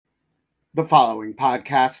The following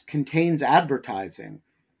podcast contains advertising.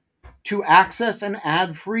 To access an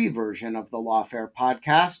ad-free version of the Lawfare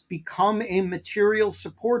podcast, become a material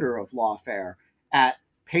supporter of Lawfare at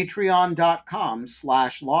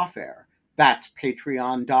patreon.com/lawfare. That's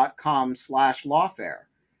patreon.com/lawfare.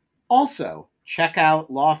 Also, check out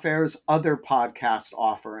Lawfare's other podcast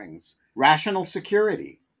offerings: Rational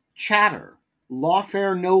Security, Chatter,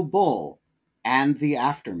 Lawfare No Bull, and The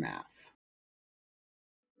Aftermath.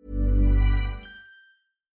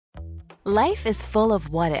 Life is full of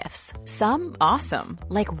what-ifs. Some awesome,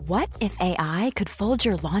 like what if AI could fold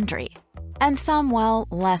your laundry? And some, well,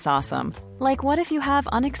 less awesome, like what if you have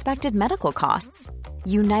unexpected medical costs?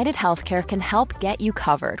 United Healthcare can help get you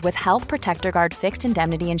covered with Health Protector Guard fixed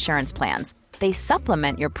indemnity insurance plans. They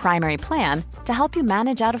supplement your primary plan to help you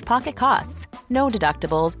manage out-of-pocket costs. No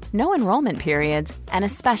deductibles, no enrollment periods, and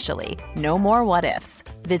especially no more what-ifs.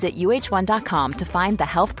 Visit uh1.com to find the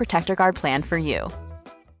Health Protector Guard plan for you.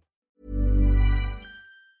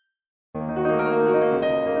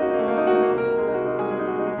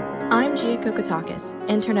 I'm Gia Kokotakis,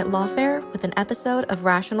 intern at Lawfare, with an episode of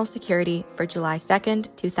Rational Security for July 2nd,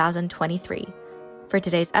 2023. For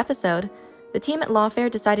today's episode, the team at Lawfare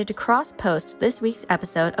decided to cross-post this week's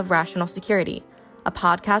episode of Rational Security, a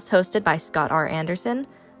podcast hosted by Scott R. Anderson,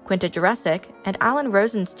 Quinta Jurecic, and Alan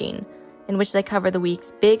Rosenstein, in which they cover the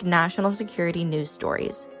week's big national security news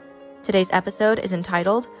stories. Today's episode is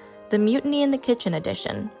entitled The Mutiny in the Kitchen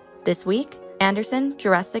Edition. This week, Anderson,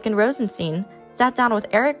 Jurecic, and Rosenstein sat down with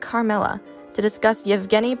Eric Carmela to discuss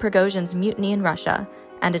Yevgeny Prigozhin's mutiny in Russia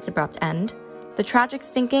and its abrupt end, the tragic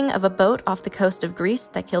sinking of a boat off the coast of Greece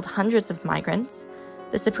that killed hundreds of migrants,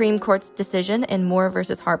 the Supreme Court's decision in Moore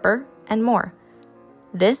versus Harper, and more.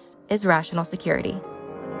 This is Rational Security.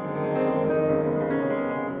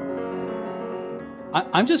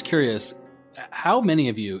 I'm just curious, how many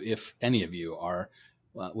of you, if any of you, are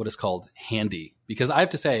what is called handy? Because I have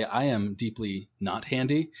to say, I am deeply not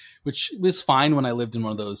handy, which was fine when I lived in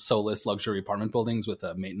one of those soulless luxury apartment buildings with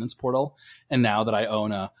a maintenance portal. And now that I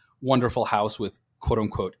own a wonderful house with quote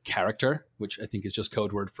unquote character, which I think is just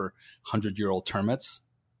code word for 100-year-old termites.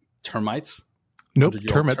 Nope,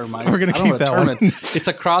 termites. We're going to keep that one. It's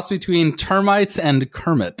a cross between termites and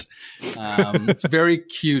Kermit. It's very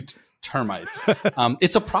cute termites.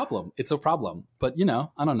 It's a problem. But,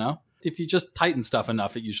 I don't know. If you just tighten stuff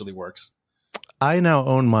enough, it usually works. I now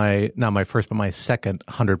own not my first, but my second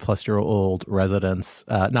 100-plus-year-old residence.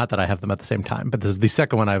 Not that I have them at the same time, but this is the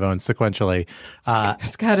second one I've owned sequentially.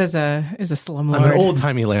 Scott is a slumlord. I'm an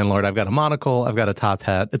old-timey landlord. I've got a monocle. I've got a top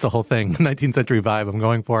hat. It's a whole thing. 19th century vibe I'm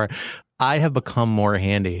going for. I have become more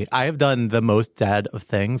handy. I have done the most dad of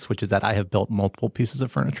things, which is that I have built multiple pieces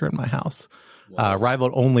of furniture in my house,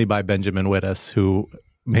 rivaled only by Benjamin Wittes, who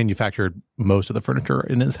manufactured most of the furniture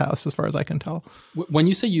in his house, as far as I can tell. When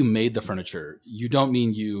you say you made the furniture, you don't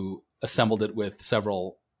mean you assembled it with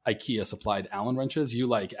several IKEA supplied Allen wrenches.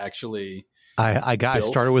 You actually I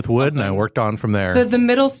started with wood and I worked on from there. The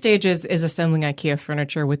middle stage is assembling IKEA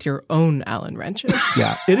furniture with your own Allen wrenches.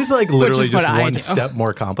 Yeah, it is literally just one step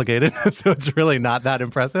more complicated. So it's really not that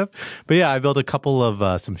impressive. But yeah, I built a couple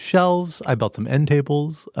of some shelves. I built some end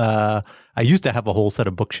tables. I used to have a whole set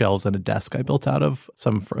of bookshelves and a desk I built out of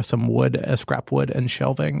some wood, scrap wood and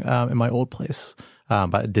shelving in my old place.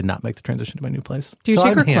 But I did not make the transition to my new place. Do you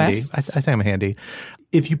take requests? Handy. I say I'm handy.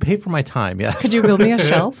 If you pay for my time, yes. Could you build me a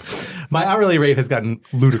shelf? My hourly rate has gotten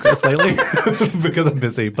ludicrous lately because I'm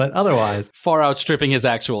busy, but otherwise. Far outstripping his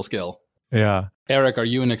actual skill. Yeah. Eric, are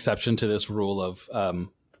you an exception to this rule of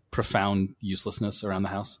profound uselessness around the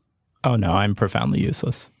house? Oh, no, I'm profoundly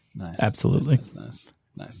useless. Nice. Absolutely.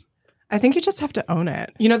 Nice. I think you just have to own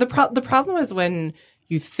it. The problem is when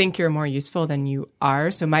you think you're more useful than you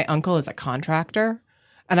are. So my uncle is a contractor,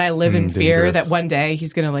 and I live in fear that one day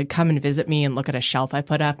he's going to come and visit me and look at a shelf I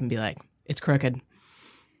put up and be like, it's crooked.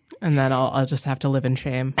 And then I'll just have to live in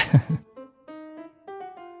shame.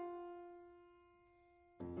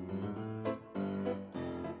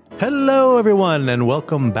 Hello, everyone, and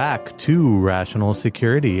welcome back to Rational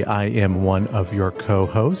Security. I am one of your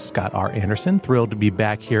co-hosts, Scott R. Anderson. Thrilled to be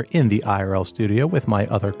back here in the IRL studio with my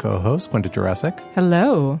other co-host, Quinta Jurecic.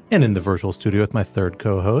 Hello. And in the virtual studio with my third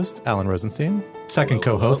co-host, Alan Rosenstein. Second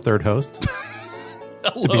co-host, third host.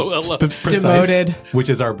 Hello. Demoted. Which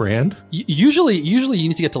is our brand. Usually you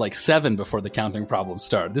need to get to 7 before the counting problems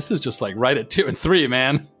start. This is just right at 2 and 3,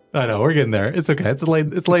 man. I know, we're getting there. It's okay. It's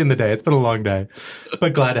late in the day. It's been a long day.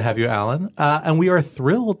 But glad to have you, Alan. And we are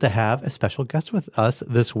thrilled to have a special guest with us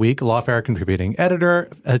this week, Lawfare contributing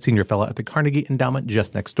editor, a senior fellow at the Carnegie Endowment,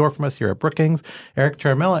 just next door from us here at Brookings, Eric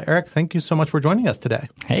Carmela. Eric, thank you so much for joining us today.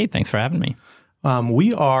 Hey, thanks for having me.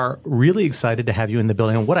 We are really excited to have you in the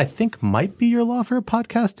building on what I think might be your Lawfare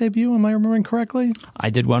podcast debut. Am I remembering correctly? I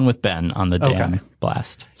did one with Ben on the Dan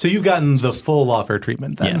Blast. So you've gotten the full Lawfare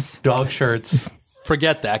treatment then? Yes. Dog shirts.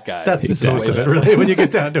 Forget that guy. That's most of it, really, when you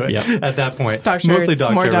get down to it at that point. Dog shirts, mostly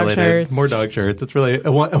dog more shirt dog related. shirts. More dog shirts. It's really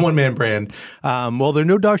a one-man brand. Well, there are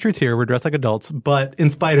no dog shirts here. We're dressed like adults. But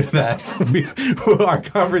in spite of that, our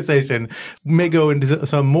conversation may go into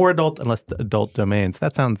some more adult and less adult domains.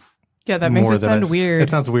 That sounds... Yeah, that makes it sound weird.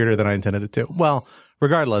 It sounds weirder than I intended it to. Well,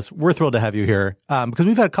 regardless, we're thrilled to have you here because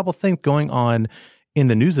we've had a couple things going on in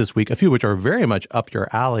the news this week, a few which are very much up your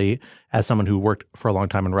alley as someone who worked for a long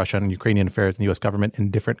time in Russian and Ukrainian affairs in the U.S. government in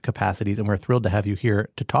different capacities. And we're thrilled to have you here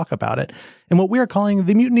to talk about it in what we are calling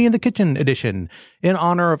the Mutiny in the Kitchen edition in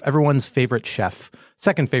honor of everyone's favorite chef,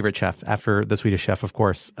 second favorite chef after the Swedish chef, of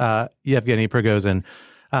course, Yevgeny Prigozhin.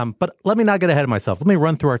 But let me not get ahead of myself. Let me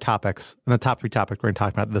run through our topics and the top 3 topics we're going to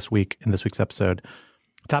talk about this week in this week's episode.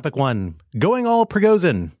 Topic 1, going all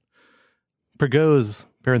Prigozhin. Prigoz,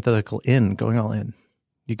 parenthetical in, going all in.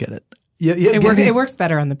 You get it. It works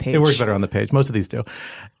better on the page. It works better on the page. Most of these do.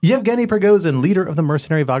 Yevgeny Prigozhin, leader of the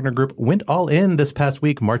mercenary Wagner Group, went all in this past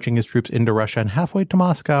week, marching his troops into Russia and halfway to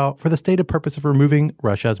Moscow for the stated purpose of removing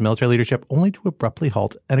Russia's military leadership, only to abruptly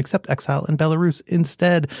halt and accept exile in Belarus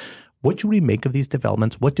instead. What should we make of these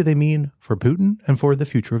developments? What do they mean for Putin and for the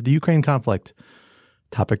future of the Ukraine conflict?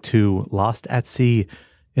 Topic 2, lost at sea.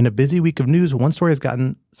 In a busy week of news, one story has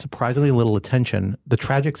gotten surprisingly little attention. The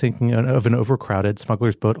tragic sinking of an overcrowded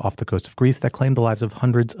smuggler's boat off the coast of Greece that claimed the lives of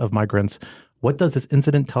hundreds of migrants. What does this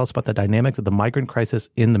incident tell us about the dynamics of the migrant crisis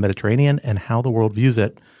in the Mediterranean and how the world views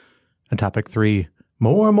it? And topic 3,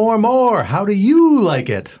 more. How do you like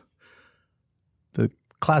it? The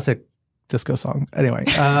classic disco song. Anyway,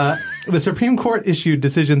 the Supreme Court issued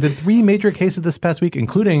decisions in 3 major cases this past week,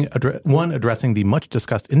 including one addressing the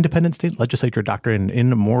much-discussed independent state legislature doctrine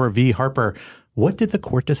in Moore v. Harper. What did the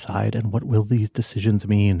court decide, and what will these decisions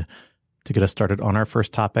mean? To get us started on our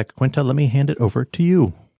first topic, Quinta, let me hand it over to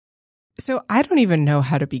you. So I don't even know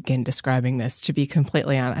how to begin describing this, to be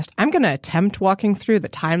completely honest. I'm going to attempt walking through the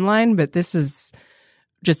timeline, but this is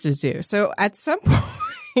just a zoo. So at some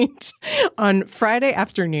point on Friday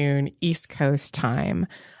afternoon, East Coast time,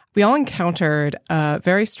 we all encountered a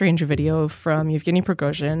very strange video from Yevgeny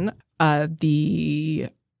Prigozhin, the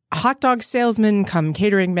hot dog salesman come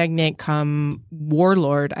catering magnate come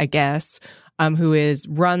warlord, I guess, who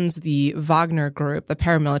runs the Wagner Group, the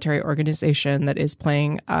paramilitary organization that is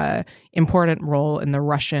playing an important role in the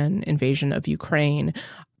Russian invasion of Ukraine.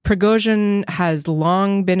 Prigozhin has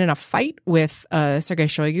long been in a fight with Sergei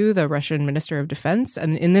Shoigu, the Russian Minister of Defense.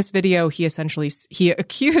 And in this video, he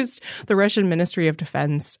accused the Russian Ministry of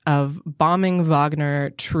Defense of bombing Wagner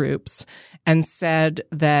troops and said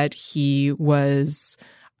that he was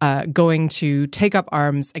going to take up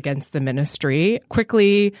arms against the ministry.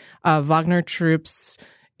 Quickly, Wagner troops,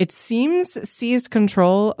 it seems, seized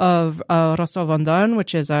control of Rostov-on-Don,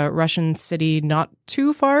 which is a Russian city not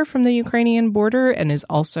too far from the Ukrainian border and is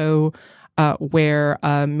also where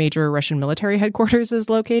a major Russian military headquarters is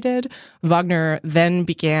located. Wagner then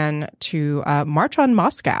began to march on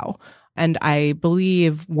Moscow, and I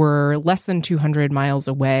believe were less than 200 miles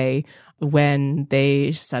away when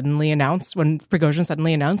Prigozhin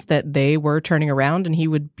suddenly announced that they were turning around and he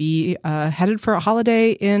would be headed for a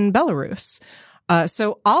holiday in Belarus.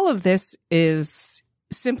 So all of this is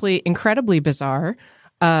simply incredibly bizarre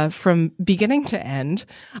from beginning to end.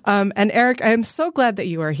 And Eric, I am so glad that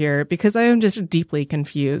you are here because I am just deeply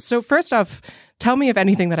confused. So first off, tell me if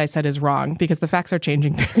anything that I said is wrong because the facts are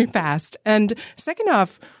changing very fast. And second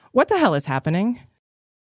off, what the hell is happening?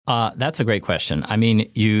 That's a great question. I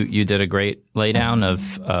mean, you did a great laydown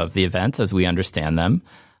of the events as we understand them.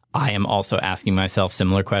 I am also asking myself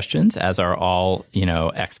similar questions, as are all,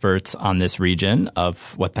 experts on this region,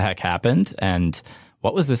 of what the heck happened and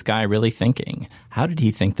what was this guy really thinking? How did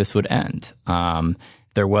he think this would end?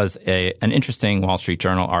 There was an interesting Wall Street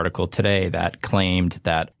Journal article today that claimed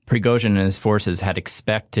that Prigozhin and his forces had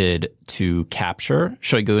expected to capture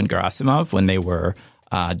Shoigu and Gerasimov when they were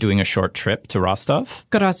doing a short trip to Rostov.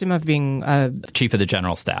 Gerasimov being chief of the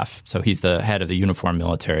general staff. So he's the head of the uniformed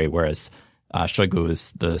military, whereas Shoigu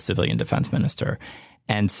is the civilian defense minister.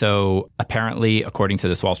 And so apparently, according to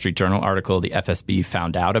this Wall Street Journal article, the FSB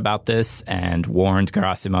found out about this and warned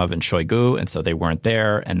Gerasimov and Shoigu, and so they weren't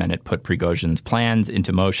there. And then it put Prigozhin's plans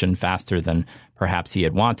into motion faster than perhaps he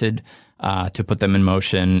had wanted to put them in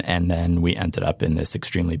motion. And then we ended up in this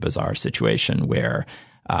extremely bizarre situation where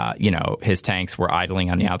his tanks were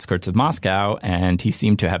idling on the outskirts of Moscow, and he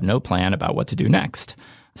seemed to have no plan about what to do next.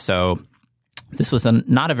 So this was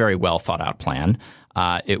not a very well thought out plan.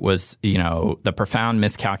 It was, the profound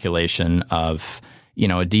miscalculation of,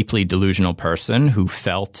 a deeply delusional person who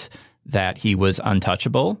felt that he was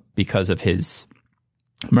untouchable because of his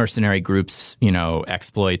mercenary group's,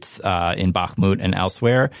 exploits in Bakhmut and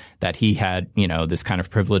elsewhere, that he had, this kind of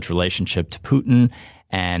privileged relationship to Putin,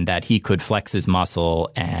 and that he could flex his muscle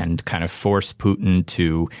and kind of force Putin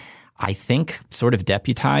to, I think, sort of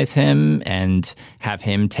deputize him and have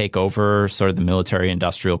him take over sort of the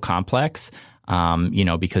military-industrial complex,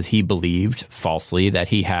 because he believed falsely that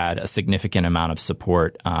he had a significant amount of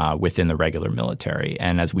support within the regular military.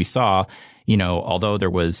 And as we saw, although there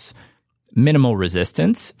was minimal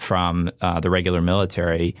resistance from the regular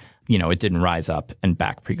military, it didn't rise up and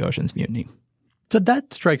back Prigozhin's mutiny. So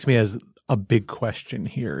that strikes me as a big question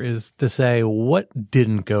here, is to say what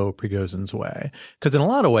didn't go Prigozhin's way? Because in a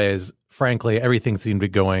lot of ways, frankly, everything seemed to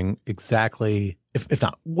be going exactly, if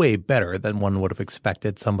not way better than one would have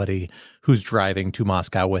expected somebody who's driving to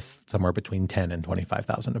Moscow with somewhere between 10 and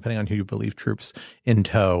 25,000, depending on who you believe, troops in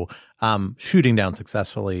tow, shooting down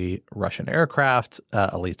successfully Russian aircraft,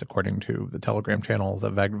 at least according to the Telegram channels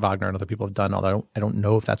that Wagner and other people have done, although I don't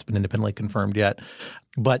know if that's been independently confirmed yet.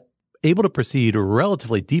 But able to proceed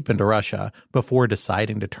relatively deep into Russia before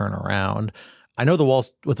deciding to turn around. I know I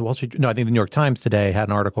think the New York Times today had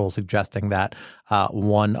an article suggesting that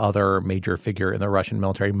one other major figure in the Russian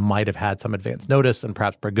military might have had some advance notice, and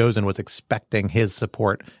perhaps Prigozhin was expecting his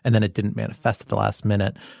support, and then it didn't manifest at the last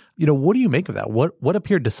minute. What do you make of that? What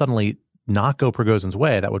appeared to suddenly not go Prigozhin's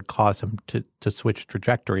way that would cause him to switch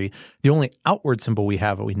trajectory? The only outward symbol we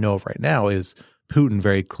have that we know of right now is Putin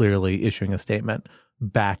very clearly issuing a statement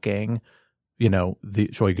backing, the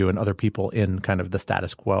Shoigu and other people in kind of the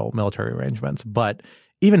status quo military arrangements. But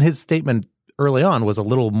even his statement early on was a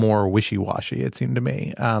little more wishy-washy, it seemed to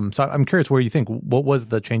me. So I'm curious where you think, what was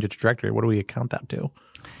the change of trajectory? What do we account that to?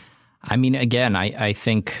 I mean, again, I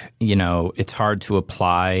think, it's hard to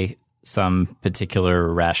apply some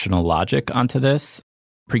particular rational logic onto this.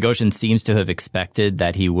 Prigozhin seems to have expected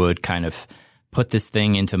that he would kind of put this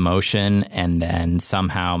thing into motion and then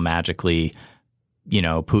somehow magically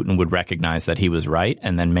Putin would recognize that he was right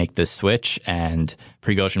and then make this switch, and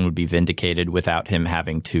Prigozhin would be vindicated without him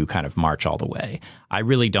having to kind of march all the way. I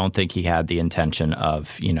really don't think he had the intention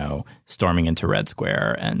of, storming into Red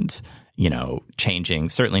Square and, changing,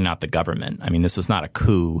 certainly not the government. I mean, this was not a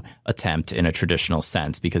coup attempt in a traditional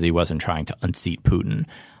sense because he wasn't trying to unseat Putin.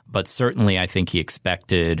 But certainly I think he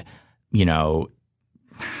expected,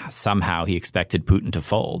 somehow he expected Putin to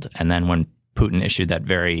fold. And then when Putin issued that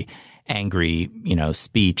very angry,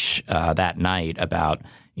 speech that night about,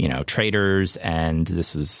 traitors, and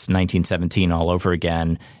this was 1917 all over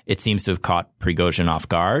again, it seems to have caught Prigozhin off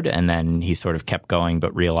guard. And then he sort of kept going,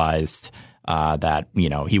 but realized that,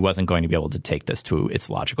 he wasn't going to be able to take this to its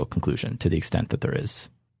logical conclusion, to the extent that there is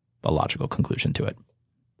a logical conclusion to it.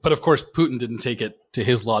 But of course, Putin didn't take it to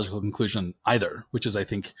his logical conclusion either, which is, I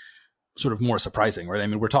think, sort of more surprising, right? I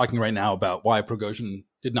mean, we're talking right now about why Prigozhin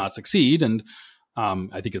did not succeed, and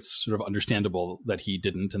I think it's sort of understandable that he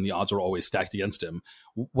didn't, and the odds were always stacked against him.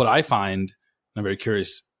 What I find, I'm very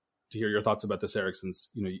curious to hear your thoughts about this, Eric, since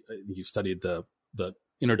you've studied the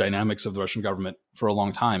inner dynamics of the Russian government for a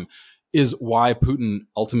long time, is why Putin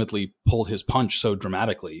ultimately pulled his punch so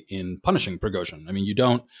dramatically in punishing Prigozhin. I mean, you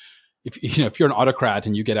don't, if you're an autocrat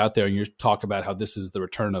and you get out there and you talk about how this is the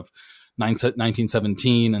return of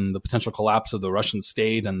 1917 and the potential collapse of the Russian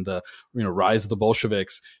state and the rise of the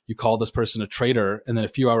Bolsheviks, you call this person a traitor, and then a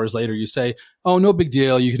few hours later you say, "Oh, no big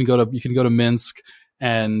deal. You can go to Minsk,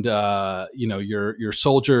 and your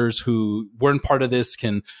soldiers who weren't part of this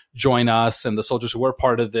can join us, and the soldiers who were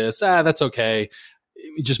part of this, that's okay."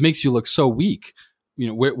 It just makes you look so weak.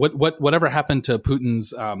 Whatever happened to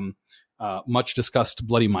Putin's much discussed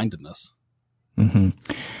bloody mindedness? Mm-hmm.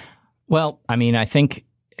 Well, I mean, I think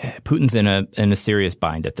Putin's in a serious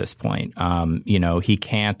bind at this point. He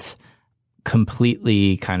can't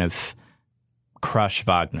completely kind of crush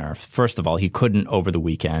Wagner. First of all, he couldn't over the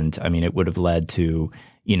weekend. I mean, it would have led to,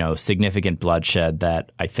 significant bloodshed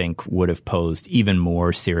that I think would have posed even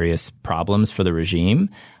more serious problems for the regime.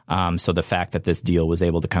 So the fact that this deal was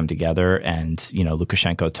able to come together and,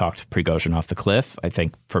 Lukashenko talked Prigozhin off the cliff, I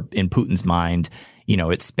think in Putin's mind,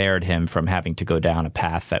 it spared him from having to go down a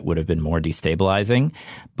path that would have been more destabilizing.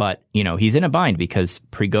 But, he's in a bind because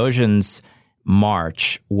Prigozhin's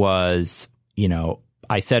march was,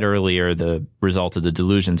 I said earlier, the result of the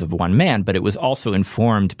delusions of one man, but it was also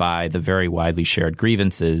informed by the very widely shared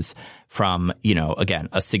grievances from, again,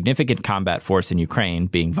 a significant combat force in Ukraine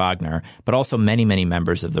being Wagner, but also many, many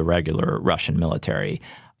members of the regular Russian military.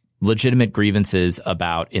 legitimate grievances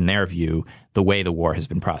about, in their view, the way the war has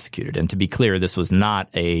been prosecuted. And to be clear, this was not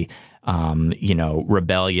a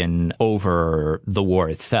rebellion over the war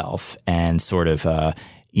itself and sort of a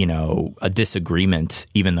disagreement,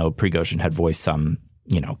 even though Prigozhin had voiced some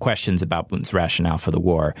questions about Putin's rationale for the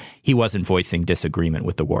war. He wasn't voicing disagreement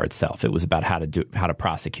with the war itself. It was about how to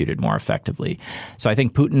prosecute it more effectively. So I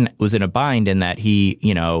think Putin was in a bind in that he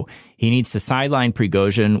needs to sideline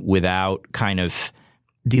Prigozhin without kind of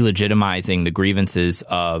delegitimizing the grievances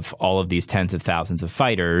of all of these tens of thousands of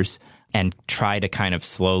fighters and try to kind of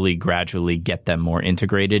slowly, gradually get them more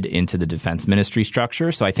integrated into the defense ministry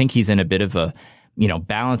structure. So I think he's in a bit of a,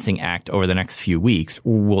 balancing act over the next few weeks.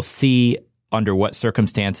 We'll see under what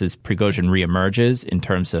circumstances Prigozhin reemerges in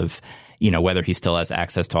terms of, whether he still has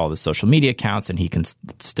access to all of his social media accounts and he can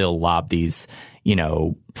still lob these,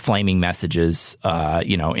 flaming messages,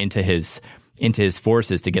 into his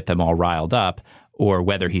forces to get them all riled up, or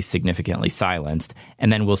whether he's significantly silenced.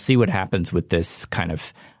 And then we'll see what happens with this kind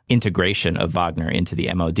of integration of Wagner into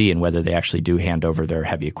the MOD and whether they actually do hand over their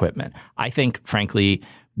heavy equipment. I think, frankly,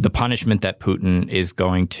 the punishment that Putin is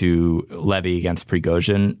going to levy against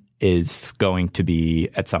Prigozhin is going to be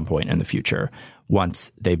at some point in the future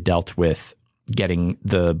once they've dealt with getting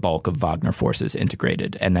the bulk of Wagner forces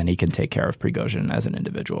integrated, and then he can take care of Prigozhin as an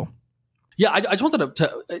individual. Yeah, I just wanted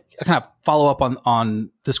to kind of follow up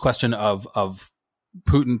on this question of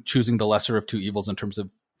Putin choosing the lesser of two evils in terms of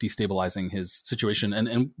destabilizing his situation.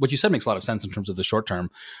 And what you said makes a lot of sense in terms of the short term.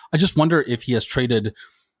 I just wonder if he has traded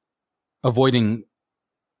avoiding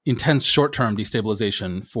intense short-term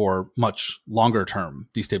destabilization for much longer-term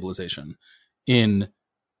destabilization in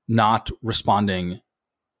not responding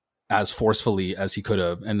as forcefully as he could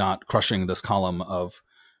have and not crushing this column of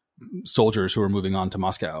soldiers who are moving on to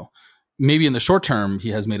Moscow. Maybe in the short term, he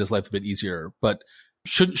has made his life a bit easier, but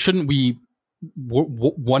shouldn't we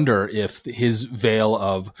wonder if his veil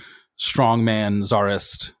of strongman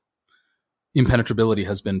czarist impenetrability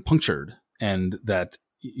has been punctured, and that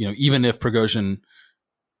even if Prigozhin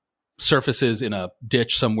surfaces in a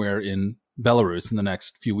ditch somewhere in Belarus in the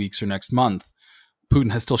next few weeks or next month,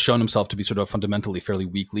 Putin has still shown himself to be sort of a fundamentally fairly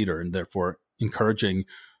weak leader, and therefore encouraging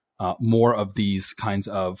more of these kinds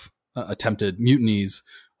of attempted mutinies,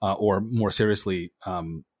 or more seriously,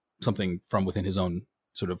 something from within his own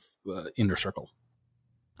sort of inner circle.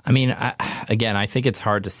 I mean, I think it's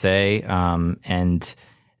hard to say. And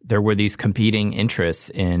there were these competing interests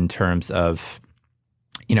in terms of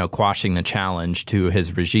quashing the challenge to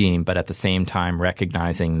his regime, but at the same time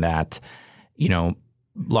recognizing that,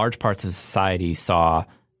 large parts of society saw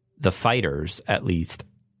the fighters, at least,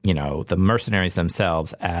 the mercenaries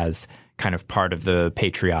themselves, as kind of part of the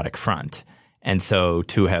patriotic front. And so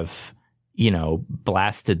to have,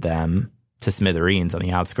 blasted them to smithereens on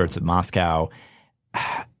the outskirts of Moscow,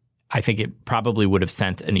 I think it probably would have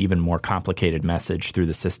sent an even more complicated message through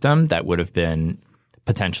the system that would have been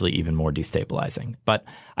potentially even more destabilizing. But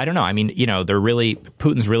I don't know. I mean,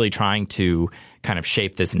 Putin's really trying to kind of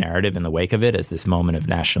shape this narrative in the wake of it as this moment of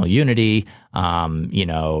national unity,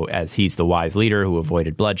 as he's the wise leader who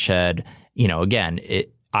avoided bloodshed.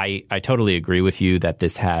 I totally agree with you that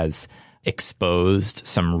this has exposed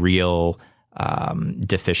some real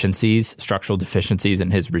structural deficiencies in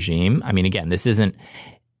his regime. I mean, again, this isn't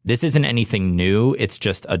anything new. It's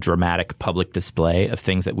just a dramatic public display of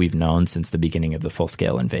things that we've known since the beginning of the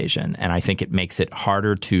full-scale invasion. And I think it makes it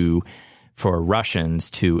harder for Russians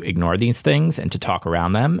to ignore these things and to talk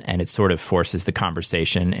around them. And it sort of forces the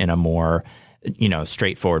conversation in a more,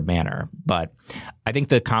 straightforward manner. But I think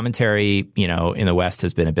the commentary, in the West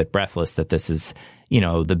has been a bit breathless that this is,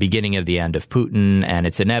 the beginning of the end of Putin and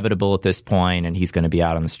it's inevitable at this point and he's going to be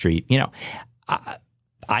out on the street.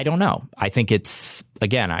 I don't know. I think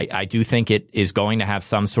I do think it is going to have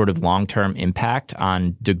some sort of long-term impact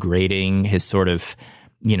on degrading his sort of,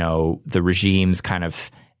 the regime's kind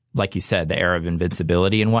of, like you said, the era of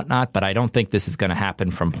invincibility and whatnot. But I don't think this is going to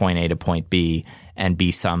happen from point A to point B and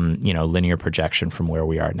be some, linear projection from where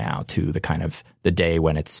we are now to the kind of the day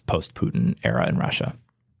when it's post-Putin era in Russia.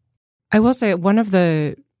 I will say one of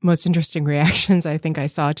the most interesting reactions I think I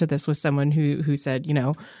saw to this was someone who said,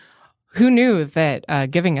 who knew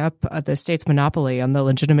that giving up the state's monopoly on the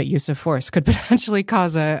legitimate use of force could potentially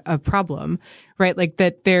cause a problem, right? Like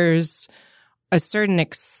that there's a certain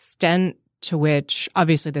extent to which,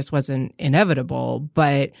 obviously this wasn't inevitable,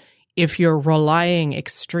 but if you're relying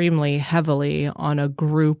extremely heavily on a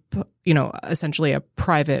group, essentially a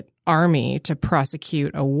private army to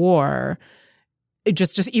prosecute a war,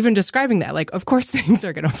 just even describing that, like, of course things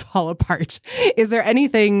are going to fall apart. Is there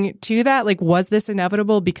anything to that? Like, was this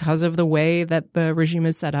inevitable because of the way that the regime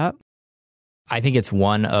is set up? I think it's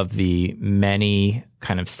one of the many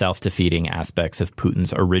kind of self-defeating aspects of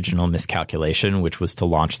Putin's original miscalculation, which was to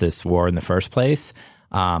launch this war in the first place.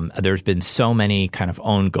 There's been so many kind of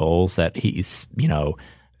own goals that he's,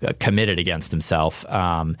 committed against himself,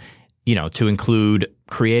 to include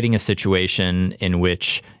creating a situation in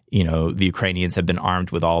which, the Ukrainians have been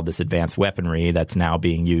armed with all this advanced weaponry that's now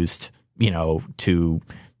being used, to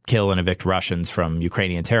kill and evict Russians from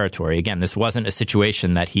Ukrainian territory. Again, this wasn't a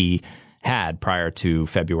situation that he had prior to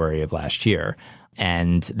February of last year.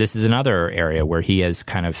 And this is another area where he has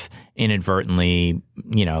kind of inadvertently,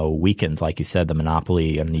 weakened, like you said, the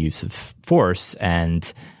monopoly and the use of force.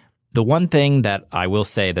 And the one thing that I will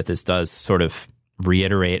say that this does sort of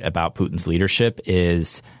reiterate about Putin's leadership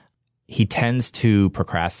is he tends to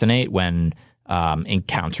procrastinate when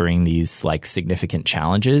encountering these like significant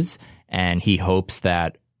challenges. And he hopes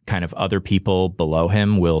that kind of other people below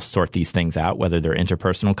him will sort these things out, whether they're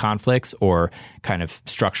interpersonal conflicts or kind of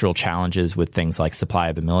structural challenges with things like supply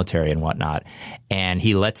of the military and whatnot. And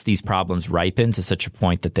he lets these problems ripen to such a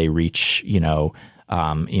point that they reach,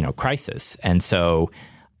 crisis. And so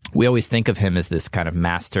we always think of him as this kind of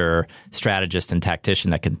master strategist and tactician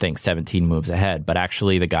that can think 17 moves ahead. But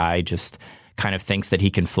actually, the guy just kind of thinks that he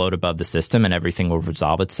can float above the system and everything will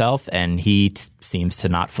resolve itself. And he seems to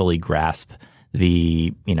not fully grasp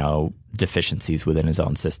the, deficiencies within his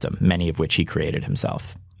own system, many of which he created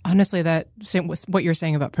himself. Honestly, what you're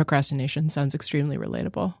saying about procrastination sounds extremely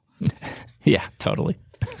relatable. Yeah, totally.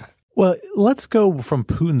 Well, let's go from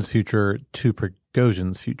Putin's future to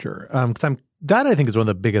Prigozhin's future. Because that I think is one of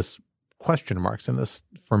the biggest question marks in this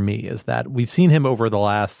for me, is that we've seen him over the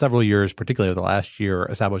last several years, particularly over the last year,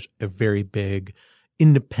 establish a very big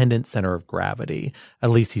independent center of gravity. At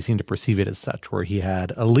least he seemed to perceive it as such, where he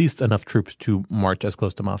had at least enough troops to march as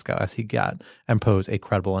close to Moscow as he got and pose a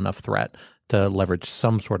credible enough threat to leverage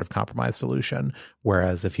some sort of compromise solution.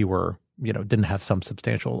 Whereas if he were, didn't have some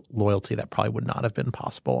substantial loyalty, that probably would not have been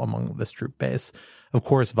possible among this troop base. Of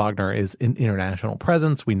course, Wagner is an international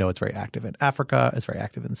presence. We know it's very active in Africa. It's very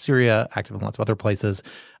active in Syria, active in lots of other places.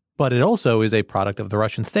 But it also is a product of the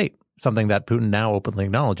Russian state, something that Putin now openly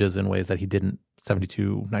acknowledges in ways that he didn't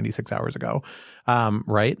 72, 96 hours ago,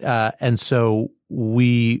 right? And so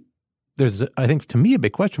there's, I think, to me, a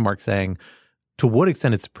big question mark saying, to what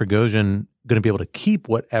extent is Prigozhin going to be able to keep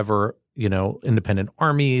whatever, independent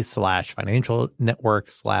army / financial network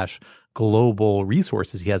 / global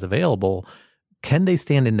resources he has available? Can they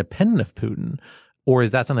stand independent of Putin? Or is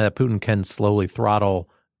that something that Putin can slowly throttle,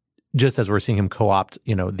 just as we're seeing him co-opt,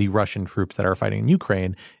 the Russian troops that are fighting in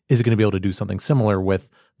Ukraine? Is it going to be able to do something similar with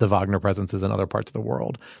the Wagner presences in other parts of the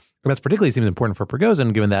world? And that's particularly seems important for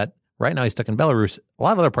Prigozhin, given that right now he's stuck in Belarus. A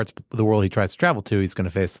lot of other parts of the world he tries to travel to, he's going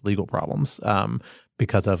to face legal problems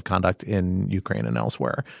because of conduct in Ukraine and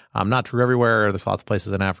elsewhere. Not true everywhere. There's lots of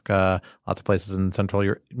places in Africa, lots of places in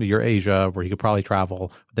Central Eurasia where he could probably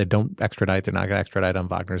travel. They don't extradite. They're not going to extradite him.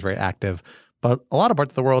 Wagner's very active. But a lot of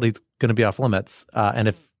parts of the world, he's going to be off limits. And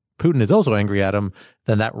if Putin is also angry at him,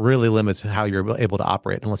 then that really limits how you're able to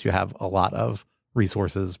operate unless you have a lot of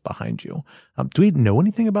resources behind you. Do we know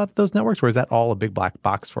anything about those networks, or is that all a big black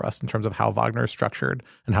box for us in terms of how Wagner is structured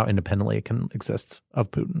and how independently it can exist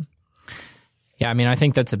of Putin? Yeah, I mean, I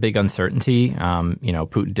think that's a big uncertainty.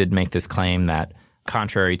 Putin did make this claim that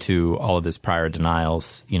contrary to all of his prior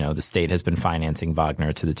denials, the state has been financing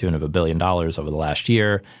Wagner to the tune of $1 billion over the last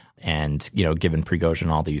year and, given Prigozhin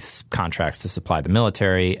all these contracts to supply the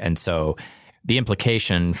military. And so the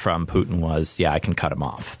implication from Putin was, I can cut him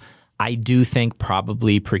off. I do think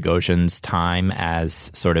probably Prigozhin's time as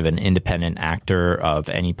sort of an independent actor of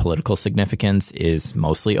any political significance is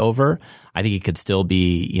mostly over. I think he could still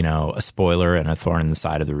be, a spoiler and a thorn in the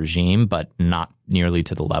side of the regime, but not nearly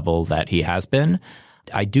to the level that he has been.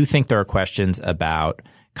 I do think there are questions about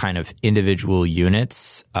kind of individual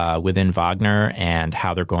units within Wagner and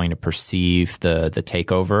how they're going to perceive the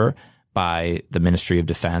takeover by the Ministry of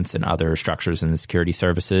Defense and other structures in the security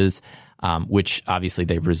services, which obviously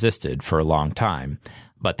they've resisted for a long time.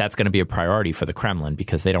 But that's going to be a priority for the Kremlin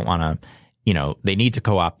because they don't want to, they need to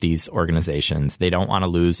co-opt these organizations. They don't want to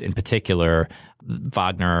lose, in particular,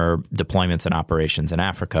 Wagner deployments and operations in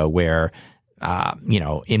Africa where,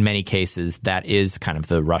 in many cases, that is kind of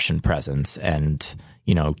the Russian presence and,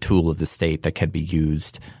 tool of the state that can be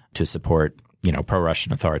used to support,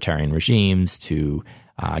 pro-Russian authoritarian regimes, to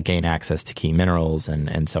gain access to key minerals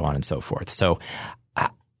and so on and so forth. So,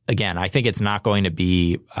 again, I think it's not going to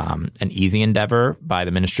be an easy endeavor by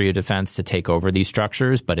the Ministry of Defense to take over these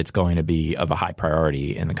structures, but it's going to be of a high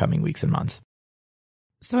priority in the coming weeks and months.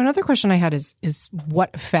 So another question I had is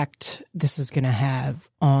what effect this is going to have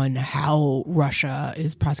on how Russia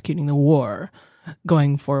is prosecuting the war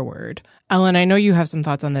going forward. Ellen, I know you have some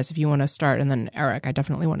thoughts on this if you want to start, and then Eric, I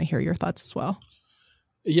definitely want to hear your thoughts as well.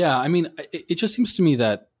 Yeah, I mean, it just seems to me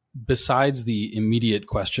that besides the immediate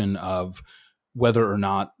question of whether or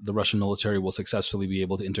not the Russian military will successfully be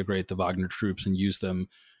able to integrate the Wagner troops and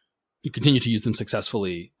continue to use them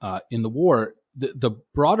successfully in the war, the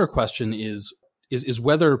broader question is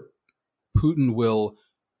whether Putin will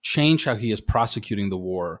change how he is prosecuting the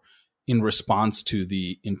war in response to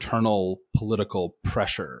the internal political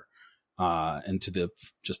pressure and to to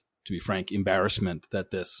be frank, embarrassment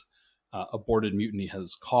that this aborted mutiny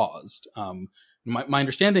has caused. My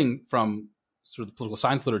understanding from sort of the political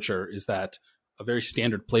science literature is that a very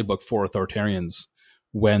standard playbook for authoritarians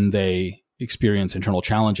when they experience internal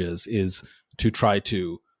challenges is to try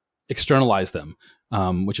to externalize them,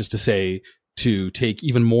 which is to say to take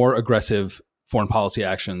even more aggressive foreign policy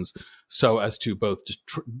actions so as to both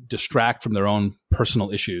distract from their own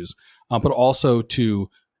personal issues, but also to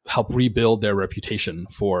help rebuild their reputation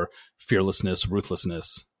for fearlessness,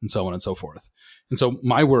 ruthlessness, and so on and so forth. And so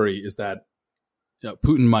my worry is that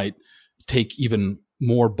Putin might take even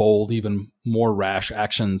more bold, even more rash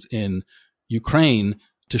actions in Ukraine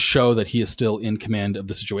to show that he is still in command of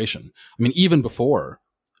the situation. I mean, even before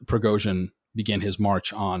Prigozhin began his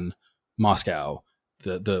march on Moscow,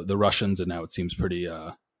 the Russians, and now it seems pretty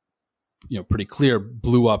clear,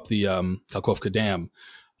 blew up the Kakhovka Dam,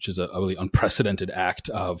 which is a really unprecedented act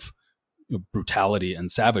of brutality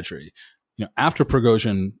and savagery. After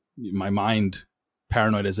Prigozhin, my mind,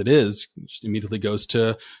 paranoid as it is, just immediately goes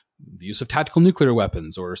to the use of tactical nuclear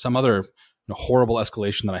weapons or some other horrible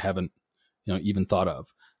escalation that I haven't even thought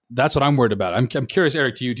of. That's what I'm worried about. I'm curious,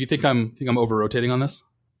 Eric, do you think I'm over rotating on this?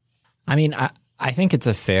 I mean, I think it's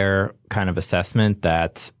a fair kind of assessment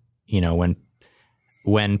that,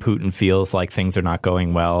 when Putin feels like things are not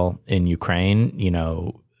going well in Ukraine,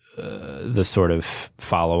 the sort of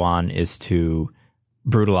follow-on is to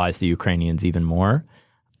brutalize the Ukrainians even more.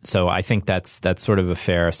 So I think that's sort of a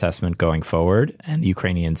fair assessment going forward, and the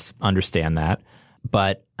Ukrainians understand that.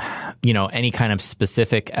 But, any kind of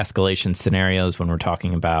specific escalation scenarios when we're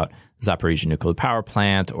talking about Zaporizhzhia nuclear power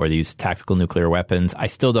plant or the use of tactical nuclear weapons, I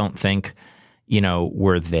still don't think,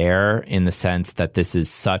 we're there in the sense that this is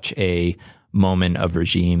such a moment of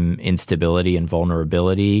regime instability and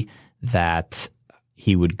vulnerability that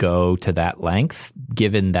he would go to that length,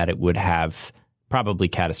 given that it would have probably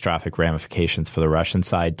catastrophic ramifications for the Russian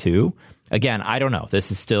side too. Again, I don't know.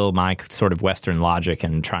 This is still my sort of Western logic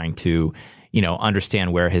and trying to,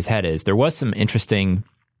 understand where his head is. There's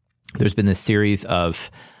been this series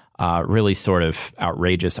of really sort of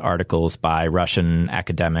outrageous articles by Russian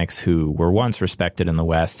academics who were once respected in the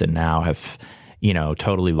West and now have,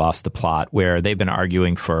 totally lost the plot, where they've been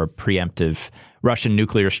arguing for a preemptive Russian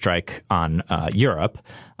nuclear strike on Europe,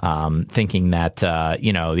 thinking that, the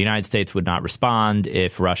United States would not respond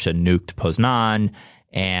if Russia nuked Poznan.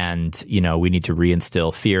 And, we need to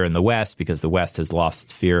reinstill fear in the West because the West has lost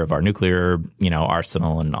its fear of our nuclear,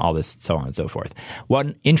 arsenal and all this, so on and so forth.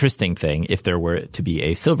 One interesting thing, if there were to be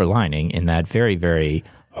a silver lining in that very, very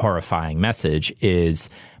horrifying message is,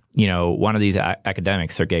 one of these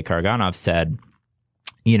academics, Sergei Karaganov, said,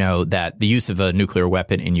 that the use of a nuclear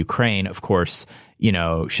weapon in Ukraine, of course,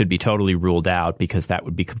 should be totally ruled out because that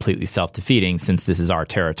would be completely self-defeating since this is our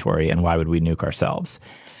territory and why would we nuke ourselves?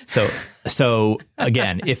 So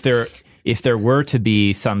again, if there were to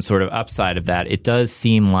be some sort of upside of that, it does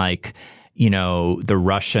seem like, the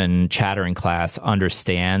Russian chattering class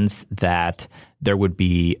understands that there would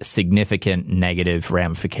be significant negative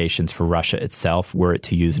ramifications for Russia itself were it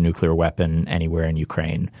to use a nuclear weapon anywhere in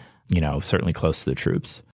Ukraine, certainly close to the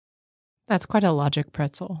troops. That's quite a logic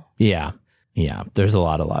pretzel. Yeah. Yeah. There's a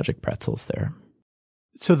lot of logic pretzels there.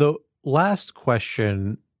 So the last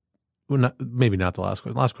question, well, maybe not the last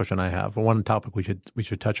question. Last question I have, but one topic we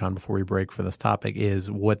should touch on before we break for this topic is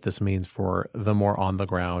what this means for the more on the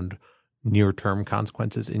ground near-term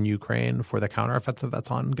consequences in Ukraine for the counteroffensive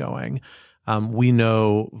that's ongoing. We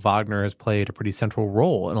know Wagner has played a pretty central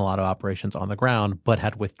role in a lot of operations on the ground, but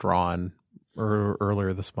had withdrawn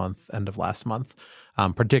earlier this month, end of last month.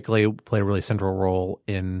 Particularly played a really central role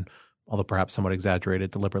in, although perhaps somewhat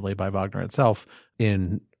exaggerated deliberately by Wagner itself,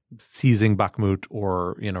 in seizing Bakhmut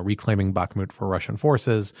or, reclaiming Bakhmut for Russian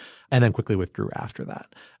forces, and then quickly withdrew after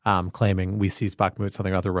that, claiming we seized Bakhmut,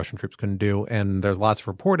 something other Russian troops couldn't do. And there's lots of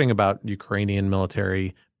reporting about Ukrainian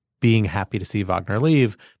military being happy to see Wagner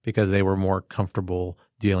leave because they were more comfortable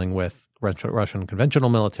dealing with Russian conventional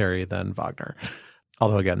military than Wagner.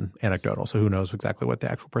 Although, again, anecdotal, so who knows exactly what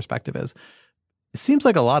the actual perspective is. It seems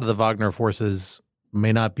like a lot of the Wagner forces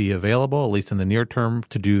may not be available, at least in the near term,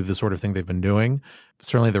 to do the sort of thing they've been doing.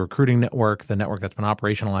 Certainly the recruiting network, the network that's been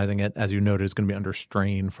operationalizing it, as you noted, is going to be under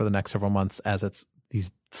strain for the next several months as it's the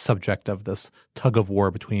subject of this tug of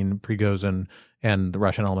war between Prigozhin and the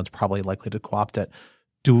Russian elements probably likely to co-opt it.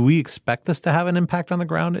 Do we expect this to have an impact on the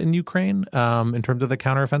ground in Ukraine in terms of the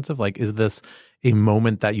counteroffensive? Like, is this a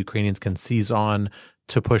moment that Ukrainians can seize on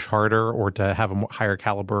to push harder or to have a higher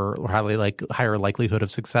caliber or higher likelihood of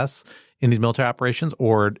success in these military operations,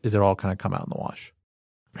 or is it all kind of come out in the wash?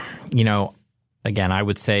 Again, I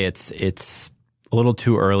would say it's a little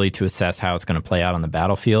too early to assess how it's going to play out on the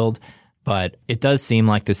battlefield, but it does seem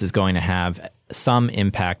like this is going to have some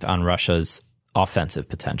impact on Russia's offensive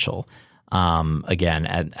potential. Again,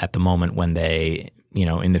 at the moment when they,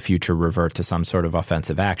 in the future revert to some sort of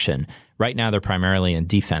offensive action. Right now, they're primarily in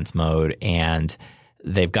defense mode, and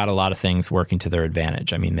they've got a lot of things working to their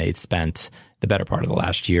advantage. I mean, they spent the better part of the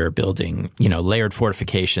last year building, layered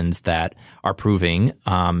fortifications that are proving,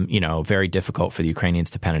 very difficult for the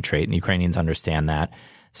Ukrainians to penetrate, and the Ukrainians understand that.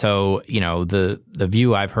 So, the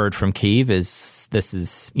view I've heard from Kyiv is this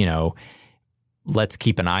is, let's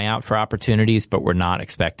keep an eye out for opportunities, but we're not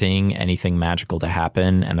expecting anything magical to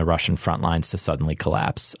happen and the Russian front lines to suddenly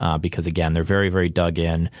collapse because, again, they're very, very dug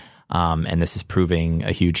in, and this is proving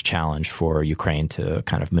a huge challenge for Ukraine to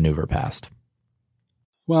kind of maneuver past.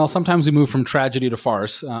 Well, sometimes we move from tragedy to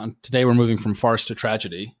farce. Today we're moving from farce to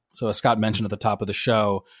tragedy. So as Scott mentioned at the top of the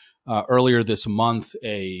show, earlier this month,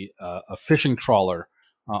 a fishing trawler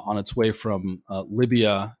on its way from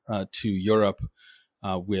Libya to Europe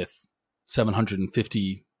with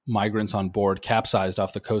 750 migrants on board capsized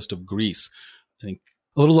off the coast of Greece. I think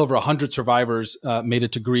a little over 100 survivors made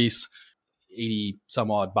it to Greece. 80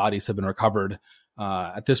 some odd bodies have been recovered.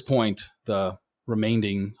 At this point, the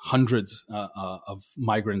remaining hundreds of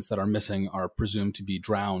migrants that are missing are presumed to be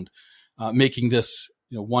drowned, making this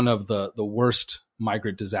one of the worst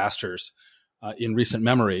migrant disasters in recent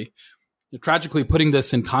memory. Tragically, putting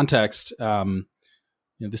this in context,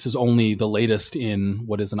 this is only the latest in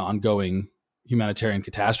what is an ongoing humanitarian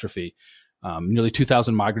catastrophe. Nearly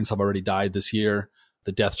 2,000 migrants have already died this year.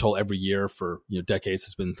 The death toll every year for decades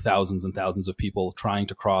has been thousands and thousands of people trying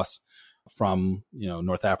to cross from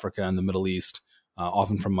North Africa and the Middle East,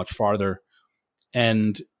 often from much farther.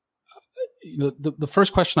 And the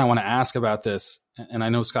first question I want to ask about this, and I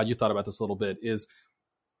know, Scott, you thought about this a little bit, is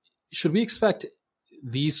should we expect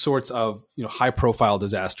these sorts of high-profile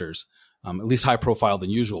disasters, at least high-profile than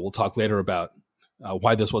usual? We'll talk later about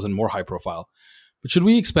why this wasn't more high-profile. But should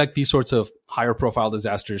we expect these sorts of higher-profile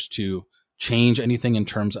disasters to change anything in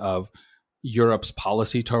terms of Europe's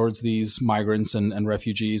policy towards these migrants and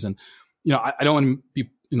refugees? And I don't want to be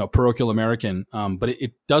parochial American, but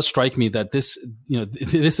it does strike me that this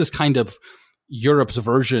is kind of Europe's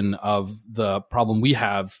version of the problem we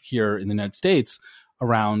have here in the United States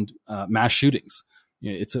around mass shootings.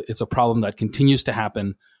 It's a problem that continues to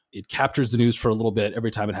happen. It captures the news for a little bit every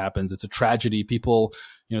time it happens. It's a tragedy. People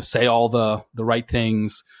say all the right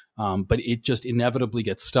things, but it just inevitably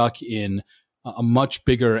gets stuck in a much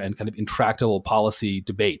bigger and kind of intractable policy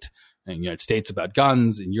debate in the United States about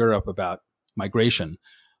guns, in Europe about migration.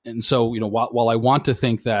 And so, while I want to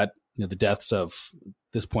think that the deaths of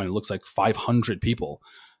this point, it looks like 500 people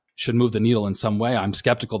should move the needle in some way, I'm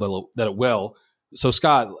skeptical that it will. So,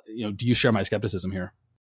 Scott, do you share my skepticism here?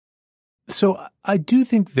 So I do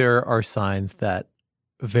think there are signs that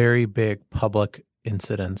very big public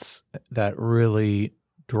incidents that really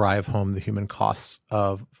drive home the human costs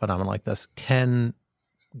of a phenomenon like this can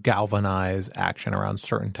galvanize action around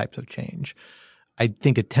certain types of change. I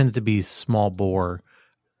think it tends to be small bore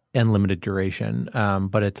and limited duration,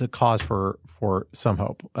 but it's a cause for some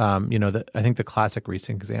hope. I think the classic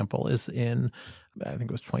recent example is I think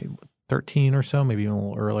it was 2013 or so, maybe even a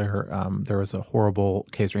little earlier. There was a horrible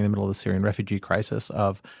case during the middle of the Syrian refugee crisis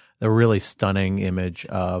of the really stunning image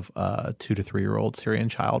of a 2 to 3 year old Syrian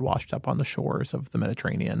child washed up on the shores of the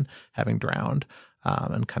Mediterranean, having drowned,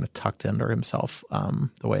 and kind of tucked under himself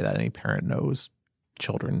the way that any parent knows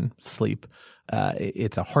children sleep.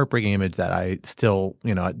 It's a heartbreaking image that I still,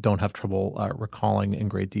 don't have trouble recalling in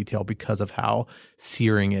great detail because of how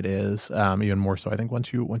searing it is. Even more so, I think,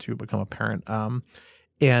 once you become a parent.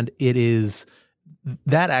 And it is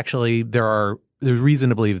that actually there's reason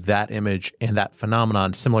to believe that image and that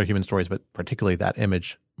phenomenon, similar human stories, but particularly that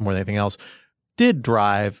image more than anything else, did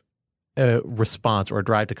drive a response or a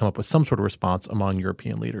drive to come up with some sort of response among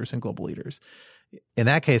European leaders and global leaders. In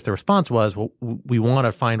that case, the response was, well, we want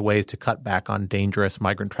to find ways to cut back on dangerous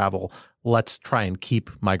migrant travel. Let's try and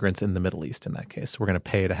keep migrants in the Middle East in that case. We're going to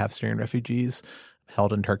pay to have Syrian refugees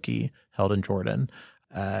held in Turkey, held in Jordan.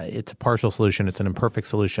 It's a partial solution. It's an imperfect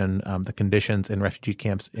solution. The conditions in refugee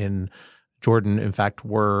camps in Jordan, in fact,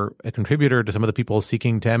 were a contributor to some of the people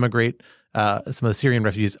seeking to emigrate, some of the Syrian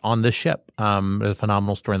refugees on this ship. There's a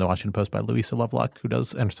phenomenal story in the Washington Post by Louisa Lovelock,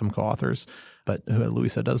 and some co-authors, but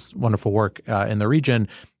Louisa does wonderful work in the region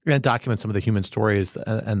and documents some of the human stories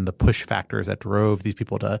and the push factors that drove these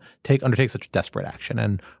people to undertake such desperate action.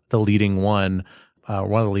 And the leading one of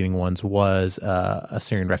the leading ones was a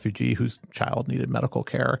Syrian refugee whose child needed medical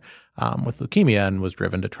care with leukemia and was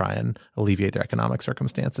driven to try and alleviate their economic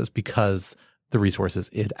circumstances because the resources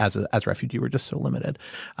as a refugee were just so limited.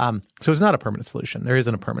 So it's not a permanent solution. There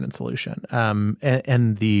isn't a permanent solution.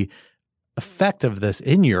 And the effect of this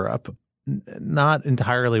in Europe, not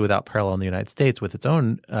entirely without parallel in the United States with its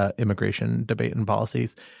own immigration debate and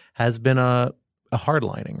policies, has been a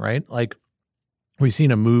hardlining, right? Like, we've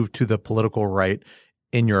seen a move to the political right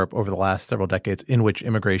in Europe over the last several decades in which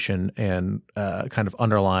immigration and kind of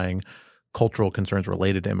underlying cultural concerns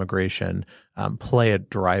related to immigration play a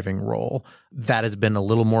driving role. That has been a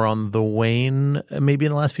little more on the wane maybe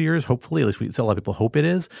in the last few years. Hopefully, at least a lot of people hope it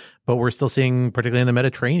is. But we're still seeing, particularly in the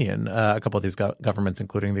Mediterranean, a couple of these governments,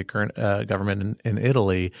 including the current government in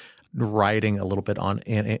Italy, riding a little bit on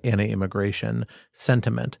anti-immigration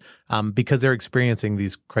sentiment because they're experiencing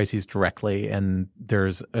these crises directly. And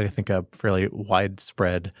there's, I think, a fairly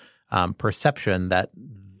widespread perception that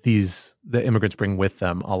the immigrants bring with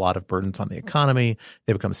them a lot of burdens on the economy.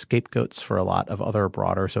 They become scapegoats for a lot of other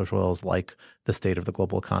broader social ills, like the state of the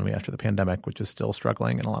global economy after the pandemic, which is still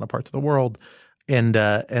struggling in a lot of parts of the world. And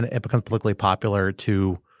it becomes politically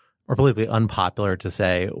politically unpopular to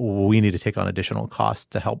say, we need to take on additional costs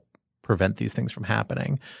to help prevent these things from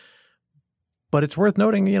happening. But it's worth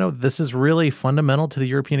noting, this is really fundamental to the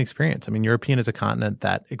European experience. I mean, Europe is a continent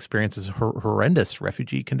that experiences horrendous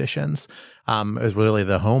refugee conditions. It was really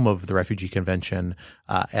the home of the Refugee Convention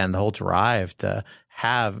and the whole drive to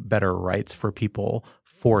have better rights for people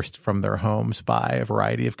forced from their homes by a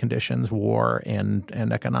variety of conditions, war and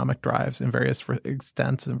economic drives in various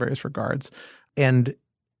extents and various regards. And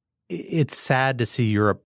it's sad to see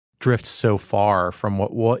Europe drift so far from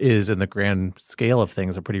what is, in the grand scale of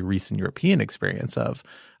things, a pretty recent European experience of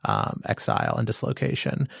exile and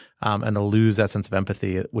dislocation, and to lose that sense of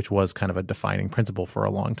empathy, which was kind of a defining principle for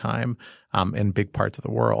a long time in big parts of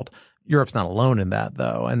the world. Europe's not alone in that,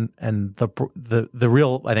 though, and the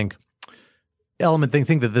real, I think,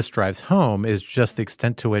 thing that this drives home is just the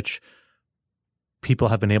extent to which people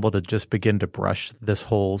have been able to just begin to brush this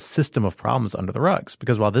whole system of problems under the rugs.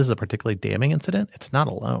 Because while this is a particularly damning incident, it's not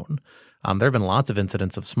alone. There have been lots of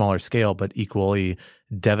incidents of smaller scale, but equally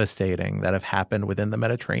devastating that have happened within the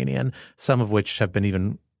Mediterranean, some of which have been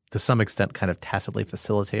even to some extent kind of tacitly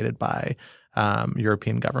facilitated by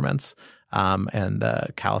European governments and the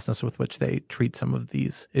callousness with which they treat some of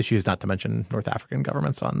these issues, not to mention North African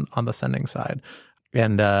governments on the sending side.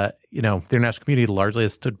 And, the international community largely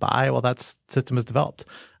has stood by while that system is developed.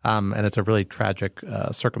 And it's a really tragic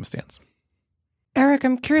circumstance. Eric,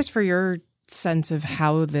 I'm curious for your sense of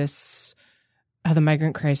how the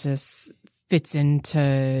migrant crisis fits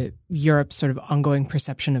into Europe's sort of ongoing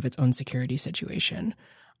perception of its own security situation.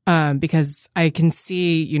 Because I can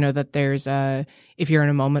see, that there's if you're in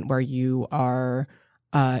a moment where you are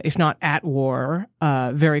if not at war,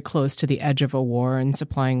 very close to the edge of a war and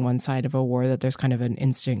supplying one side of a war, that there's kind of an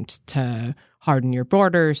instinct to harden your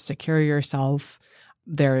borders, secure yourself.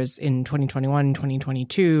 There's in 2021,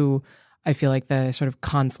 2022, I feel like the sort of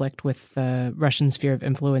conflict with the Russian sphere of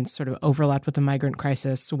influence sort of overlapped with the migrant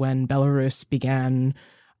crisis when Belarus began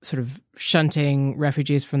sort of shunting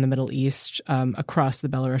refugees from the Middle East across the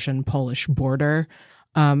Belarusian-Polish border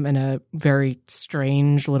in a very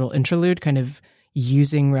strange little interlude, kind of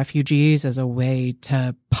using refugees as a way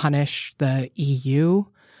to punish the EU.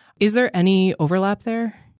 Is there any overlap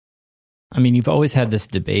there? I mean, you've always had this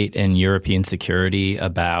debate in European security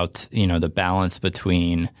about, the balance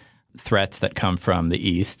between threats that come from the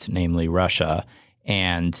East, namely Russia,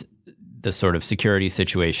 and the sort of security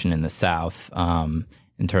situation in the South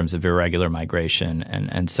in terms of irregular migration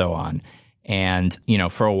and so on. And,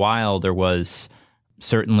 for a while there was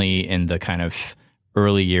certainly in the kind of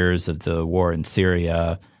early years of the war in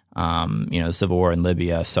Syria, the civil war in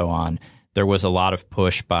Libya, so on, there was a lot of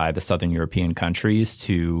push by the Southern European countries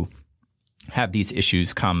to have these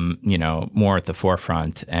issues come, more at the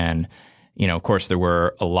forefront. And, of course, there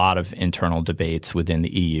were a lot of internal debates within the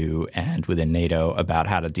EU and within NATO about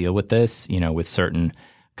how to deal with this, with certain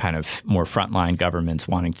kind of more frontline governments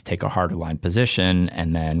wanting to take a harder line position,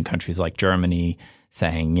 and then countries like Germany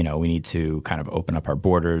saying, we need to kind of open up our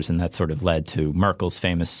borders. And that sort of led to Merkel's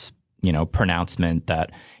famous, pronouncement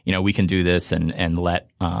that, we can do this and let,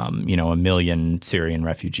 1 million Syrian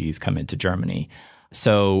refugees come into Germany.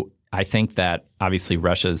 So I think that obviously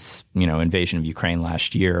Russia's, invasion of Ukraine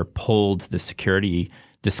last year pulled the security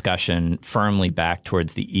discussion firmly back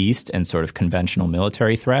towards the east and sort of conventional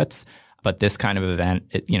military threats. But this kind of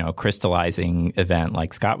event, crystallizing event,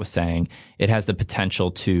 like Scott was saying, it has the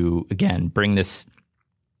potential to, again, bring this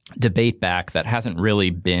debate back that hasn't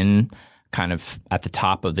really been kind of at the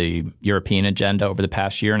top of the European agenda over the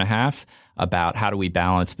past year and a half about how do we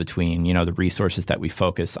balance between, the resources that we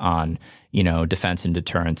focus on, defense and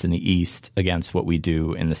deterrence in the East against what we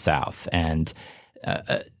do in the South. And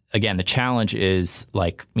again, the challenge is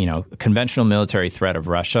conventional military threat of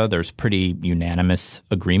Russia. There's pretty unanimous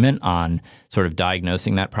agreement on sort of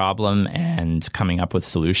diagnosing that problem and coming up with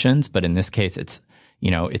solutions. But in this case, it's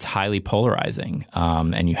highly polarizing.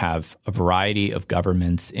 And you have a variety of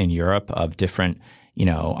governments in Europe of different,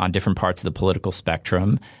 on different parts of the political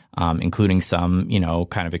spectrum, including some,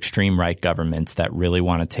 kind of extreme right governments that really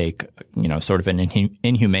want to take, sort of an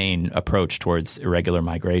inhumane approach towards irregular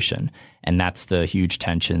migration. And that's the huge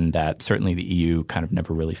tension that certainly the EU kind of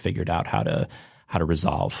never really figured out how to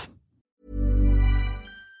resolve.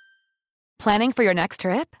 Planning for your next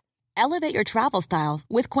trip? Elevate your travel style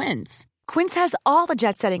with Quince. Quince has all the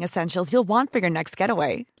jet-setting essentials you'll want for your next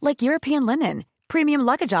getaway, like European linen, premium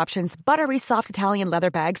luggage options, buttery soft Italian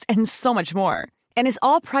leather bags, and so much more. And is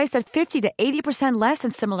all priced at 50 to 80% less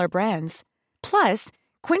than similar brands. Plus,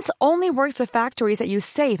 Quince only works with factories that use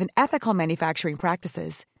safe and ethical manufacturing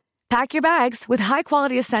practices. Pack your bags with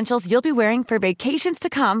high-quality essentials you'll be wearing for vacations to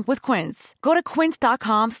come with Quince. Go to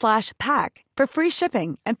quince.com/pack for free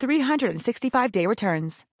shipping and 365-day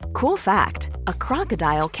returns. Cool fact, a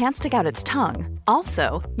crocodile can't stick out its tongue.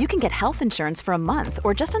 Also, you can get health insurance for a month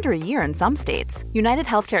or just under a year in some states. United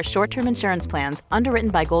Healthcare short-term insurance plans, underwritten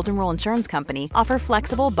by Golden Rule Insurance Company, offer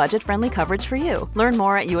flexible, budget-friendly coverage for you. Learn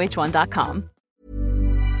more at uh1.com.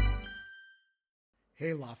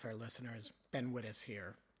 Hey, Lawfare listeners, Ben Wittes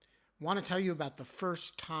here. Want to tell you about the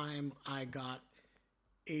first time I got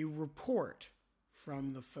a report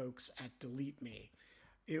from the folks at Delete Me.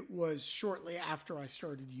 It was shortly after I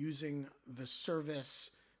started using the service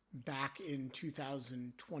back in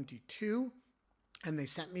 2022, and they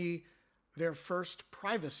sent me their first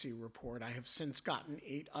privacy report. I have since gotten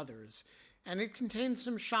 8 others, and it contained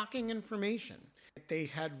some shocking information. They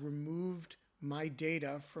had removed my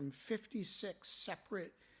data from 56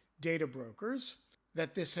 separate data brokers,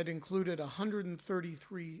 that this had included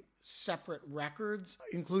 133 separate records,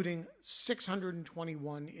 including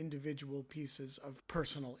 621 individual pieces of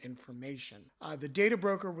personal information. The data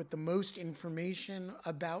broker with the most information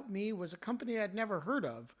about me was a company I'd never heard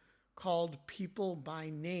of called People by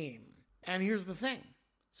Name. And here's the thing.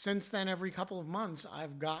 Since then, every couple of months,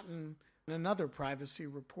 I've gotten another privacy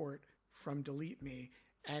report from Delete Me,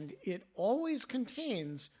 and it always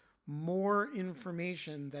contains more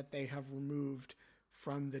information that they have removed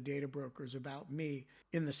from the data brokers about me.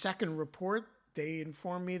 In the second report, they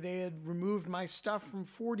informed me they had removed my stuff from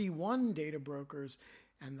 41 data brokers,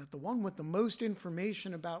 and that the one with the most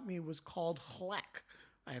information about me was called HLEC.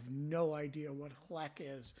 I have no idea what HLEC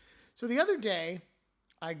is. So the other day,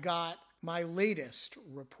 I got my latest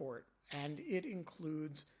report, and it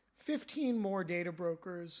includes 15 more data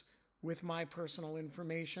brokers with my personal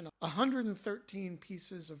information, 113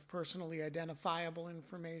 pieces of personally identifiable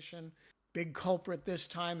information. Big culprit this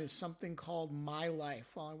time is something called My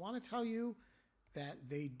Life. Well, I want to tell you that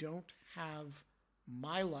they don't have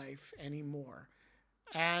My Life anymore.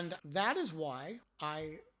 And that is why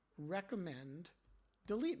I recommend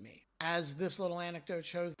Delete Me. As this little anecdote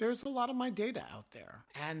shows, there's a lot of my data out there,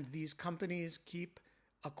 and these companies keep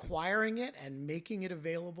acquiring it and making it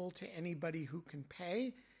available to anybody who can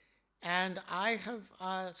pay. And I have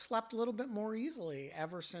slept a little bit more easily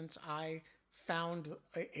ever since I found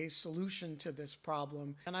a solution to this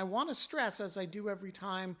problem. And I want to stress, as I do every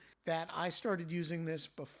time, that I started using this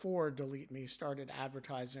before Delete Me started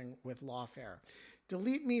advertising with Lawfare.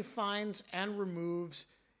 Delete Me finds and removes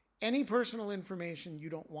any personal information you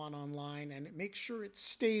don't want online, and it makes sure it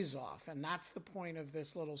stays off. And that's the point of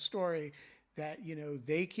this little story, that,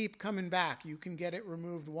 they keep coming back. You can get it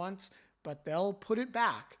removed once, but they'll put it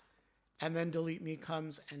back, and then Delete Me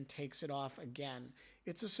comes and takes it off again.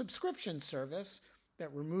 It's a subscription service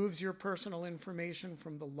that removes your personal information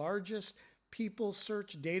from the largest people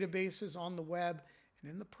search databases on the web,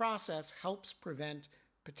 and in the process helps prevent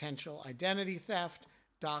potential identity theft,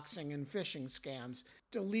 doxing, and phishing scams.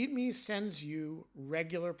 Delete Me sends you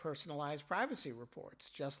regular personalized privacy reports,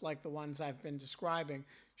 just like the ones I've been describing,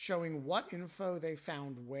 showing what info they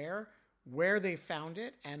found where, where they found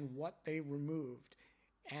it, and what they removed.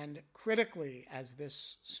 And critically, as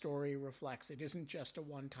this story reflects, it isn't just a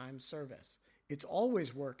one-time service. It's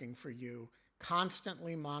always working for you,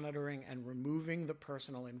 constantly monitoring and removing the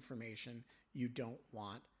personal information you don't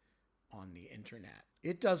want on the internet.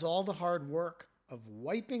 It does all the hard work of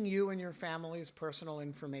wiping you and your family's personal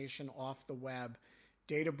information off the web.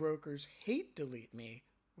 Data brokers hate Delete Me,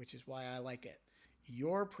 which is why I like it.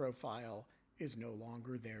 Your profile is no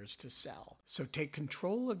longer theirs to sell. So take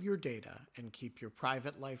control of your data and keep your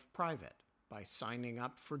private life private by signing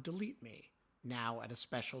up for Delete Me, now at a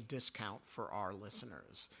special discount for our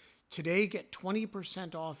listeners. Today, get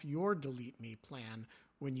 20% off your Delete Me plan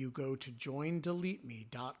when you go to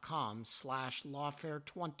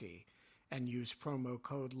joindeleteme.com/lawfare20 and use promo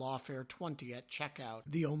code lawfare20 at checkout.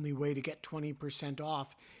 The only way to get 20%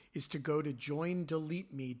 off is to go to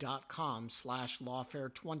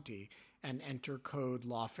joindeleteme.com/lawfare20 and enter code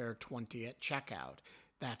lawfare20 at checkout.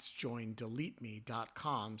 That's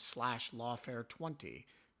joindeleteme.com/lawfare20,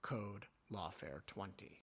 code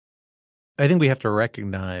lawfare20. I think we have to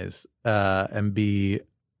recognize and be,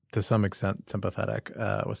 to some extent, sympathetic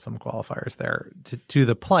with some qualifiers there to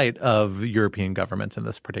the plight of European governments in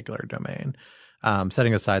this particular domain,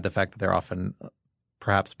 setting aside the fact that they're often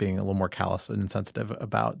perhaps being a little more callous and insensitive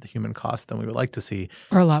about the human cost than we would like to see.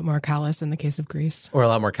 Or a lot more callous in the case of Greece. Or a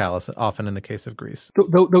lot more callous often in the case of Greece.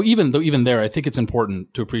 Though even there, I think it's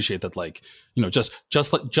important to appreciate that, like, you know, just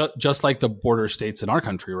like the border states in our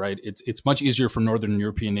country, right? It's much easier for Northern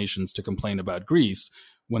European nations to complain about Greece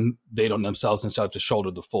when they don't themselves necessarily have to shoulder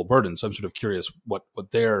the full burden. So I'm sort of curious what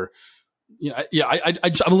their, I'm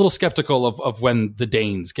a little skeptical of when the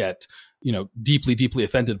Danes get, you know, deeply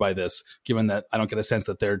offended by this, given that I don't get a sense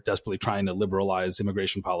that they're desperately trying to liberalize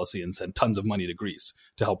immigration policy and send tons of money to Greece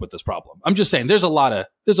to help with this problem. I'm just saying there's a lot of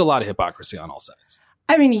hypocrisy on all sides.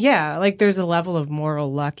 I mean, yeah, like there's a level of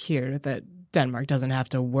moral luck here that Denmark doesn't have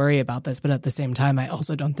to worry about this. But at the same time, I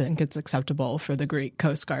also don't think it's acceptable for the Greek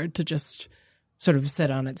Coast Guard to just sort of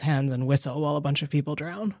sit on its hands and whistle while a bunch of people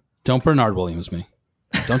drown. Don't Bernard Williams me.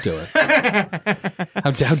 Don't do it.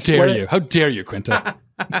 How dare you? How dare you, Quinta?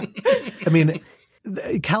 I mean,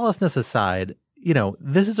 callousness aside, you know,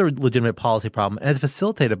 this is a legitimate policy problem, and it's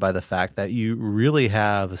facilitated by the fact that you really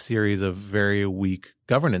have a series of very weak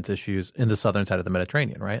governance issues in the southern side of the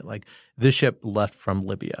Mediterranean, right? Like this ship left from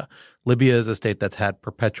Libya. Libya is a state that's had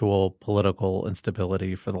perpetual political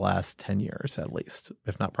instability for the last 10 years, at least,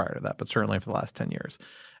 if not prior to that, but certainly for the last 10 years.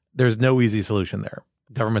 There's no easy solution there.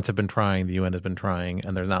 Governments have been trying, the UN has been trying,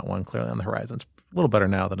 and there's not one clearly on the horizon. It's a little better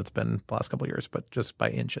now than it's been the last couple of years, but just by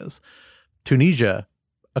inches. Tunisia,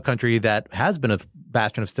 a country that has been a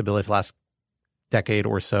bastion of stability for the last decade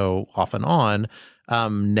or so off and on,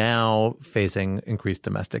 now facing increased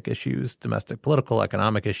domestic issues, domestic political,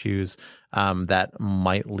 economic issues that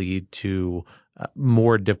might lead to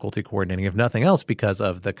more difficulty coordinating, if nothing else, because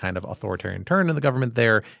of the kind of authoritarian turn in the government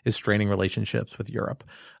there is straining relationships with Europe.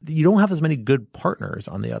 You don't have as many good partners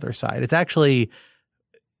on the other side. It's actually,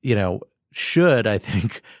 you know, should, I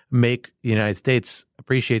think, make the United States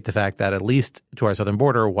appreciate the fact that at least to our southern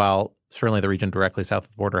border, while certainly the region directly south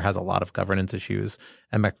of the border has a lot of governance issues,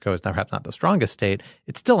 and Mexico is perhaps not the strongest state,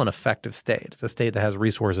 it's still an effective state. It's a state that has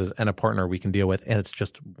resources and a partner we can deal with, and it's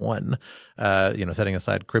just one. Setting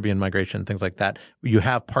aside Caribbean migration, things like that, you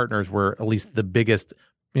have partners where at least the biggest,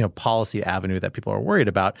 policy avenue that people are worried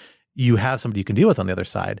about, you have somebody you can deal with on the other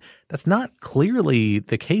side. That's not clearly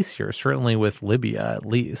the case here, certainly with Libya at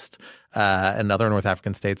least, and other North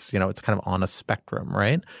African states, it's kind of on a spectrum,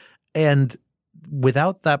 right? And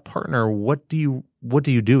without that partner, what do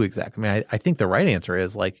you do exactly? I mean, I think the right answer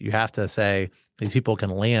is you have to say these people can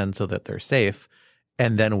land so that they're safe.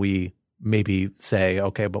 And then we maybe say,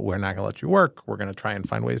 okay, but we're not going to let you work. We're going to try and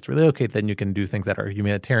find ways to relocate. Then you can do things that are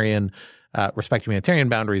humanitarian, respect humanitarian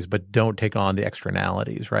boundaries, but don't take on the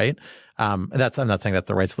externalities, right? I'm not saying that's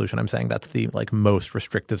the right solution. I'm saying that's the most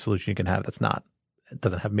restrictive solution you can have. It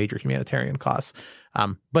doesn't have major humanitarian costs.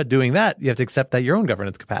 But doing that, you have to accept that your own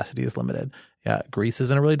governance capacity is limited. Yeah, Greece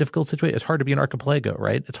is in a really difficult situation. It's hard to be an archipelago,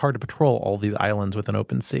 right? It's hard to patrol all these islands with an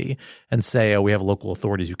open sea and say, oh, we have local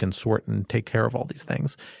authorities who can sort and take care of all these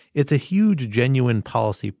things. It's a huge, genuine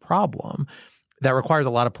policy problem that requires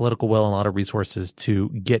a lot of political will and a lot of resources to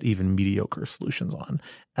get even mediocre solutions on.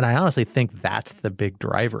 And I honestly think that's the big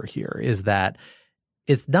driver here, is that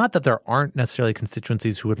it's not that there aren't necessarily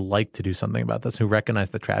constituencies who would like to do something about this, who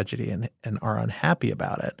recognize the tragedy and are unhappy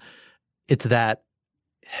about it. It's that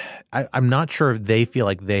I'm not sure if they feel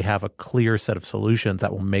like they have a clear set of solutions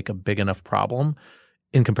that will make a big enough problem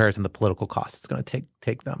in comparison to the political costs it's going to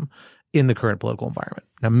take them in the current political environment.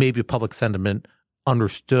 Now, maybe public sentiment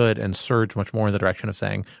understood and surged much more in the direction of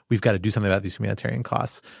saying, we've got to do something about these humanitarian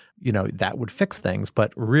costs, that would fix things.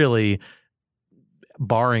 But really,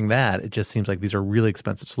 barring that, it just seems like these are really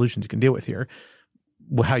expensive solutions you can deal with here.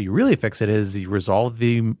 How you really fix it is you resolve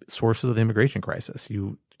the sources of the immigration crisis.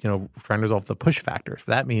 Trying to resolve the push factors.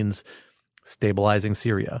 That means stabilizing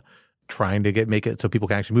Syria, trying to make it so people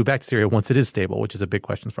can actually move back to Syria once it is stable, which is a big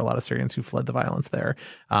question for a lot of Syrians who fled the violence there.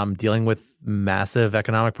 Dealing with massive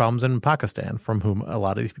economic problems in Pakistan, from whom a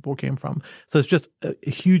lot of these people came from. So it's just a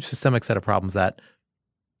huge systemic set of problems that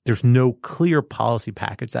there's no clear policy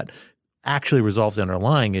package that actually resolves the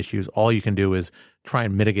underlying issues. All you can do is try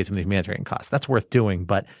and mitigate some of the humanitarian costs. That's worth doing,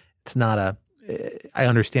 but it's not I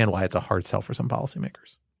understand why it's a hard sell for some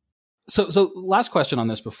policymakers. So last question on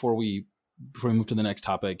this before we move to the next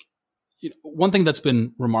topic. One thing that's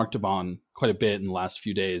been remarked upon quite a bit in the last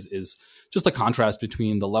few days is just the contrast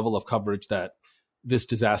between the level of coverage that this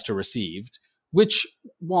disaster received, which,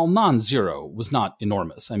 while non-zero, was not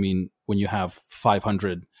enormous. I mean, when you have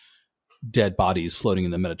 500 dead bodies floating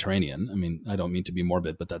in the Mediterranean, I mean, I don't mean to be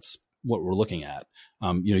morbid, but that's what we're looking at.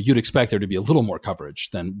 You'd expect there to be a little more coverage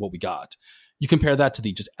than what we got. You compare that to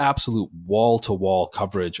the just absolute wall-to-wall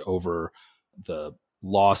coverage over the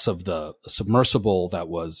loss of the submersible that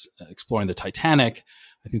was exploring the Titanic.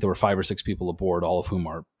 I think there were 5 or 6 people aboard, all of whom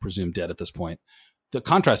are presumed dead at this point. The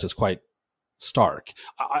contrast is quite stark.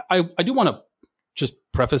 I do want to just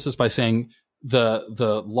preface this by saying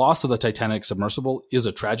the loss of the Titanic submersible is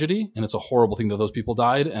a tragedy, and it's a horrible thing that those people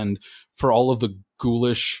died. And for all of the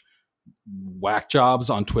ghoulish whack jobs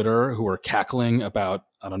on Twitter who are cackling about,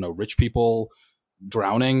 I don't know, rich people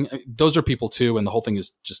drowning, those are people too, and the whole thing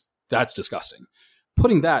is just, that's disgusting.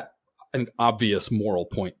 Putting that, I think, obvious moral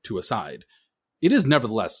point to aside, it is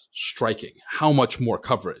nevertheless striking how much more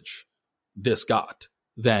coverage this got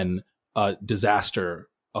than a disaster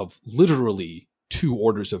of literally 2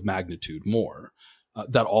 orders of magnitude more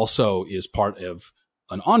that also is part of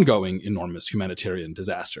an ongoing enormous humanitarian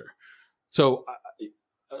disaster. So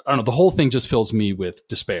I don't know, the whole thing just fills me with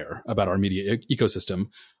despair about our media ecosystem.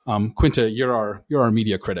 Quinta, you're our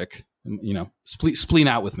media critic. Spleen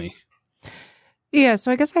out with me. Yeah,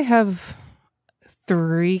 so I guess I have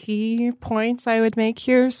 3 points I would make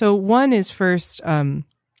here. So one is first, I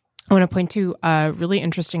want to point to a really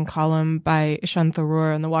interesting column by Ishan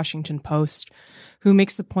Tharoor in the Washington Post, who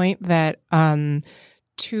makes the point that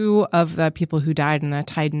 2 of the people who died in the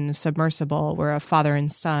Titan submersible were a father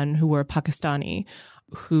and son who were Pakistani,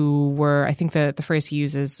 who were, I think the phrase he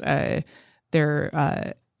uses,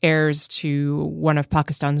 they're heirs to one of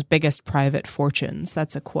Pakistan's biggest private fortunes.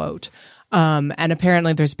 That's a quote. And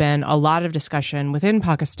apparently there's been a lot of discussion within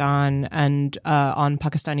Pakistan and on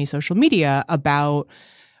Pakistani social media about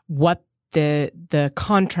what the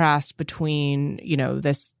contrast between,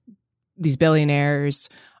 these billionaires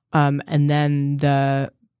and then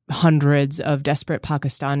the hundreds of desperate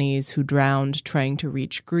Pakistanis who drowned trying to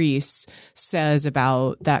reach Greece says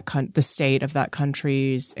about the state of that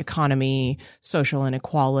country's economy, social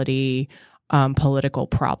inequality, political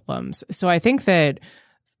problems. So I think that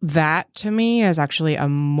to me is actually a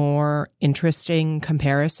more interesting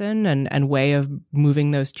comparison and way of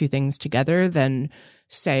moving those 2 things together than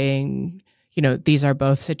saying, these are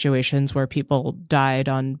both situations where people died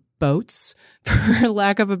on boats, for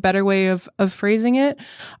lack of a better way of phrasing it.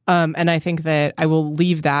 And I think that I will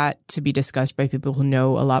leave that to be discussed by people who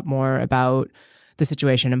know a lot more about the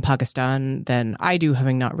situation in Pakistan than I do,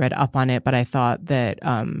 having not read up on it. But I thought that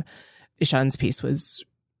Ishan's piece was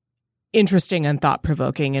interesting and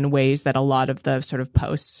thought-provoking in ways that a lot of the sort of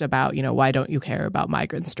posts about, why don't you care about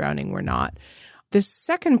migrants drowning were not. The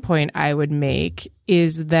second point I would make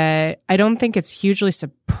is that I don't think it's hugely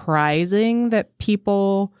surprising that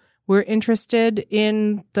people were interested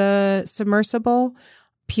in the submersible.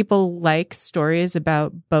 People like stories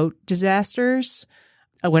about boat disasters.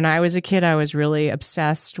 When I was a kid, I was really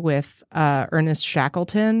obsessed with Ernest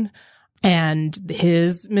Shackleton and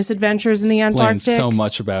his misadventures in the Antarctic. Explains so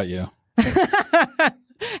much about you.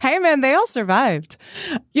 Hey, man, they all survived.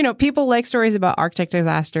 People like stories about Arctic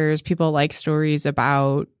disasters. People like stories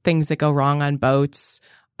about things that go wrong on boats.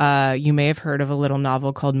 You may have heard of a little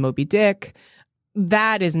novel called Moby Dick.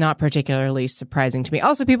 That is not particularly surprising to me.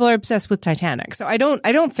 Also, people are obsessed with Titanic. So I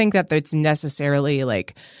don't think that it's necessarily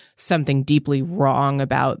like something deeply wrong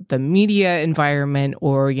about the media environment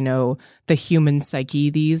or, the human psyche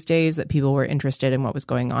these days that people were interested in what was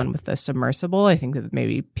going on with the submersible. I think that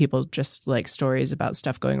maybe people just like stories about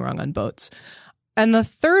stuff going wrong on boats. And the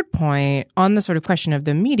third point on the sort of question of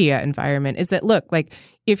the media environment is that, look, like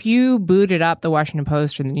if you booted up the Washington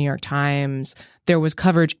Post or the New York Times, there was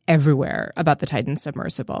coverage everywhere about the Titan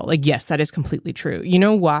submersible. Like, yes, that is completely true. You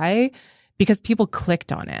know why? Because people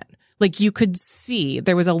clicked on it. Like you could see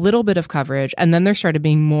there was a little bit of coverage and then there started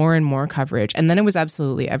being more and more coverage. And then it was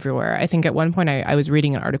absolutely everywhere. I think at one point I was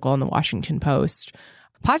reading an article in the Washington Post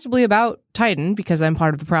possibly about Titan because I'm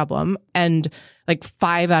part of the problem. And like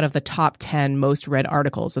 5 out of the top 10 most read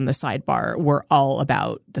articles in the sidebar were all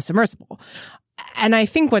about the submersible. And I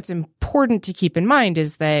think what's important to keep in mind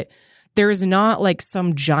is that there is not like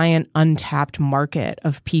some giant untapped market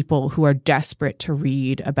of people who are desperate to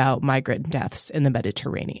read about migrant deaths in the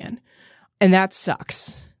Mediterranean. And that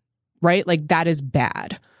sucks, right? Like that is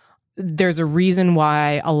bad. There's a reason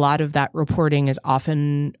why a lot of that reporting is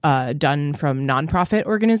often done from nonprofit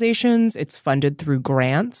organizations. It's funded through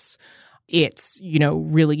grants. It's, you know,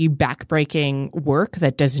 really backbreaking work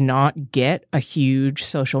that does not get a huge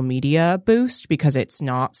social media boost because it's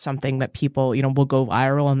not something that people, you know, will go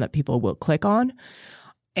viral and that people will click on.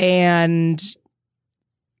 And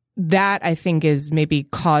that, I think, is maybe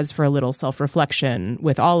cause for a little self-reflection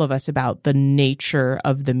with all of us about the nature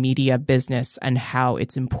of the media business and how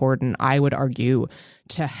it's important, I would argue,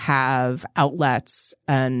 to have outlets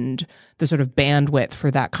and the sort of bandwidth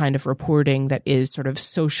for that kind of reporting that is sort of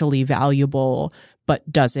socially valuable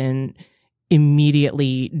but doesn't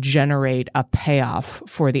immediately generate a payoff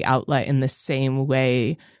for the outlet in the same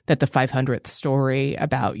way that the 500th story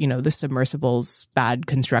about, you know, the submersible's bad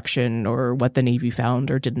construction or what the Navy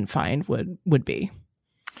found or didn't find would be.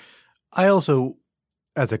 I also,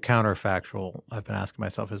 as a counterfactual, I've been asking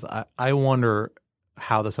myself is I wonder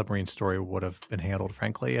how the submarine story would have been handled,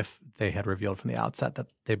 frankly, if they had revealed from the outset that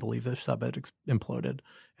they believe the sub had imploded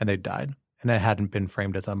and they died. And it hadn't been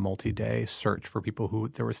framed as a multi-day search for people who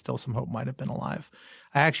there was still some hope might have been alive.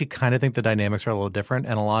 I actually kind of think the dynamics are a little different.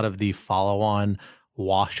 And a lot of the follow-on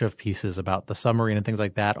wash of pieces about the submarine and things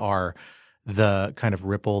like that are the kind of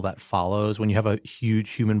ripple that follows when you have a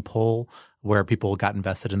huge human pull where people got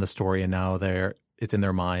invested in the story and now it's in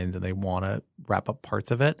their minds and they want to wrap up parts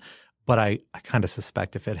of it. But I kind of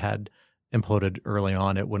suspect if it had imploded early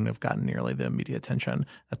on, it wouldn't have gotten nearly the media attention.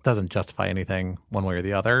 That doesn't justify anything one way or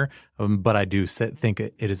the other. But I do think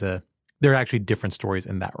it is there are actually different stories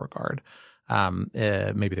in that regard.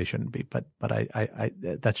 Maybe they shouldn't be, but I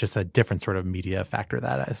that's just a different sort of media factor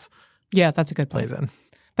that is. Yeah, that's a good point. Plays in.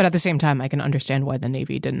 But at the same time, I can understand why the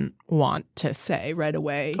Navy didn't want to say right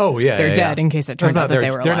away, they're dead in case it turns out that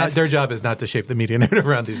they were alive. Their job is not to shape the media narrative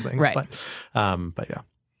around these things. Right. But yeah.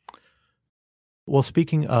 Well,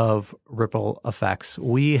 speaking of ripple effects,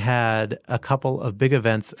 we had a couple of big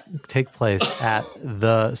events take place at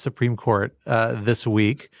the Supreme Court this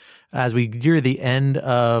week. As we near the end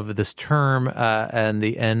of this term and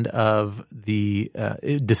the end of the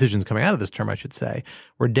decisions coming out of this term, I should say,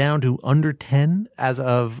 we're down to under 10 as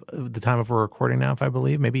of the time of our recording now, if I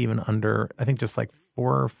believe, maybe even under, I think just like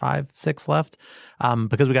 4 or 5, 6 left,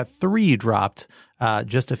 because we got 3 dropped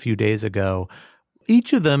just a few days ago.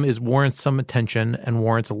 Each of them warrants some attention and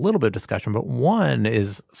warrants a little bit of discussion, but one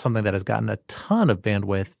is something that has gotten a ton of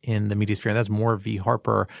bandwidth in the media sphere, and that's Moore v.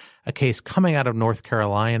 Harper, a case coming out of North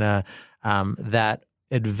Carolina that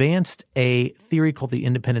advanced a theory called the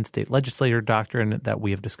independent state legislator doctrine that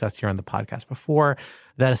we have discussed here on the podcast before,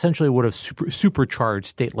 that essentially would have supercharged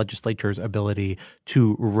state legislatures' ability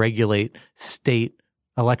to regulate state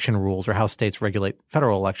election rules, or how states regulate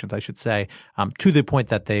federal elections, I should say, to the point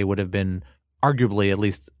that they would have been arguably, at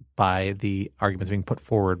least by the arguments being put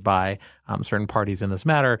forward by certain parties in this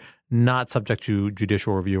matter, not subject to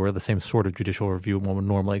judicial review or the same sort of judicial review one would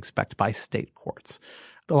normally expect by state courts.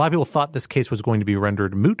 A lot of people thought this case was going to be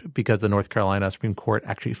rendered moot because the North Carolina Supreme Court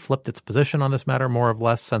actually flipped its position on this matter more or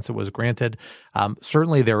less since it was granted.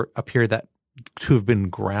 Certainly there appeared to have been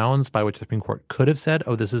grounds by which the Supreme Court could have said,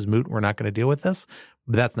 oh, this is moot, we're not going to deal with this.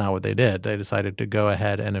 But that's not what they did. They decided to go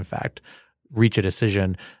ahead and, in fact, reach a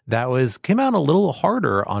decision that came out a little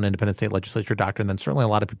harder on independent state legislature doctrine than certainly a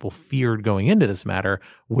lot of people feared going into this matter,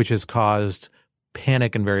 which has caused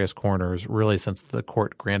panic in various corners really since the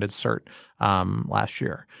court granted cert last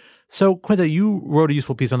year. So, Quinta, you wrote a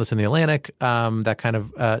useful piece on this in The Atlantic that kind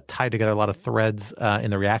of tied together a lot of threads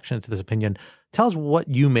in the reaction to this opinion. Tell us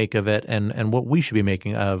what you make of it and what we should be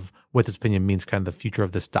making of what this opinion means, kind of the future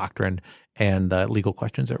of this doctrine and the legal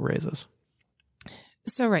questions it raises.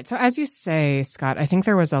 So, right. So as you say, Scott, I think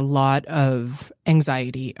there was a lot of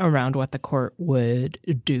anxiety around what the court would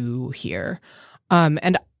do here.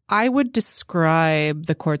 And I would describe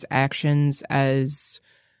the court's actions as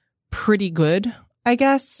pretty good I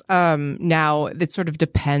guess. Now, it sort of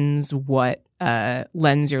depends what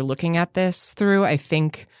lens you're looking at this through. I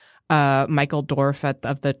think Michael Dorf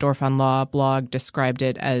of the Dorf on Law blog described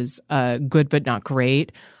it as good but not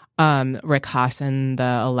great. Rick Hassan,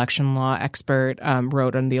 the election law expert,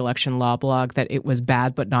 wrote on the election law blog that it was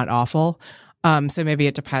bad but not awful. So maybe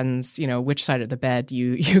it depends, which side of the bed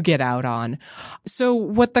you get out on. So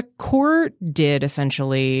what the court did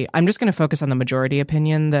essentially, I'm just going to focus on the majority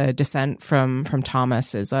opinion. The dissent from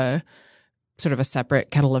Thomas is a sort of a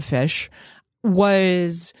separate kettle of fish,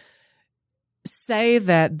 was say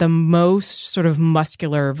that the most sort of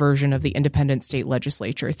muscular version of the independent state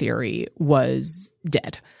legislature theory was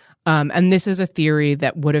dead. And this is a theory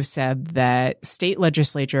that would have said that state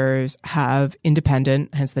legislatures have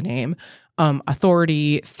independent, hence the name,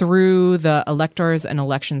 authority through the electors and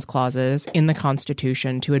elections clauses in the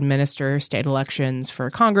Constitution to administer state elections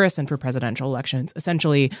for Congress and for presidential elections,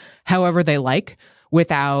 essentially however they like,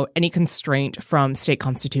 without any constraint from state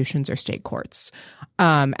constitutions or state courts.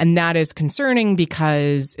 And that is concerning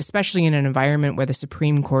because, especially in an environment where the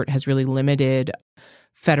Supreme Court has really limited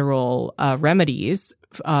federal remedies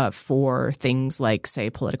for things like, say,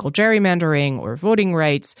 political gerrymandering or voting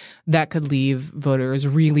rights, that could leave voters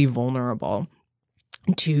really vulnerable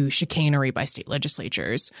to chicanery by state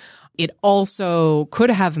legislatures. It also could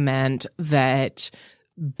have meant that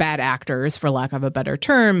bad actors, for lack of a better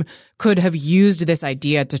term, could have used this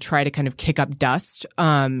idea to try to kind of kick up dust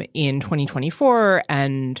in 2024.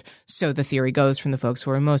 And so the theory goes from the folks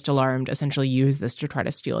who are most alarmed, essentially use this to try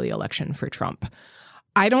to steal the election for Trump.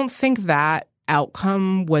 I don't think that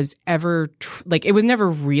outcome was ever it was never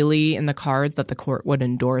really in the cards that the court would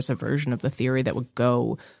endorse a version of the theory that would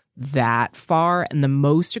go that far. And the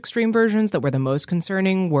most extreme versions that were the most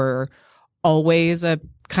concerning were always a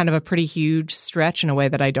kind of a pretty huge stretch in a way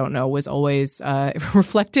that I don't know was always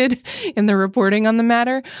reflected in the reporting on the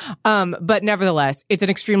matter. But nevertheless, it's an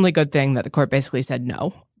extremely good thing that the court basically said,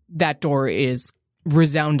 no, that door is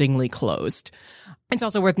resoundingly closed. It's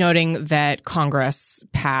also worth noting that Congress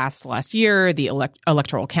passed last year the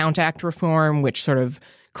Electoral Count Act reform, which sort of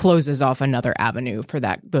closes off another avenue for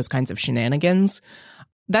those kinds of shenanigans.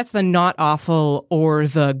 That's the not awful or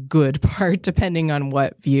the good part, depending on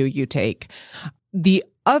what view you take. The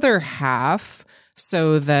other half,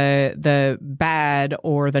 so the bad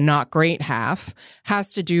or the not great half,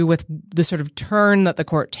 has to do with the sort of turn that the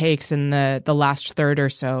court takes in the last third or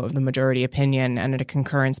so of the majority opinion and a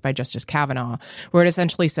concurrence by Justice Kavanaugh, where it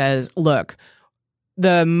essentially says, look,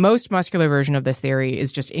 the most muscular version of this theory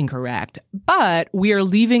is just incorrect, but we are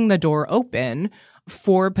leaving the door open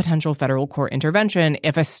for potential federal court intervention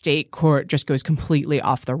if a state court just goes completely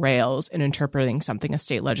off the rails in interpreting something a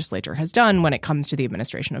state legislature has done when it comes to the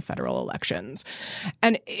administration of federal elections.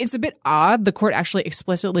 And it's a bit odd. The court actually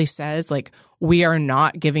explicitly says, we are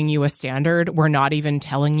not giving you a standard. We're not even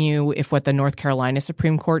telling you if what the North Carolina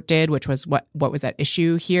Supreme Court did, which was what was at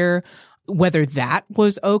issue here, whether that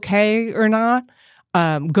was okay or not.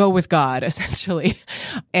 Go with God, essentially.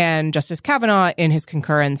 And Justice Kavanaugh, in his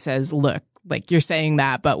concurrence, says, look, you're saying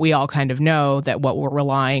that, but we all kind of know that what we're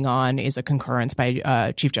relying on is a concurrence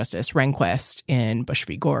by Chief Justice Rehnquist in Bush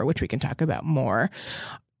v. Gore, which we can talk about more.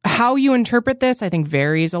 How you interpret this, I think,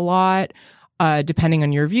 varies a lot. Depending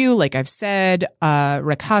on your view, like I've said,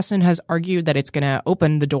 Rick Hassan has argued that it's going to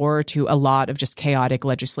open the door to a lot of just chaotic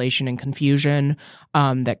legislation and confusion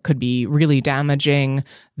that could be really damaging.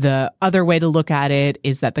 The other way to look at it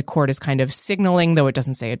is that the court is kind of signaling, though it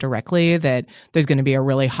doesn't say it directly, that there's going to be a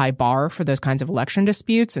really high bar for those kinds of election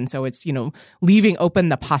disputes. And so it's, leaving open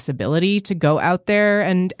the possibility to go out there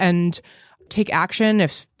and take action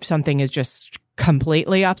if something is just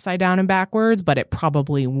completely upside down and backwards, but it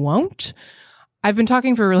probably won't. I've been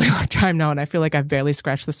talking for a really long time now, and I feel like I've barely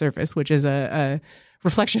scratched the surface, which is a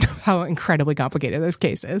reflection of how incredibly complicated this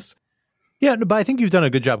case is. Yeah, but I think you've done a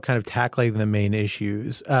good job kind of tackling the main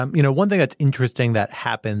issues. One thing that's interesting that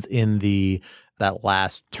happens in that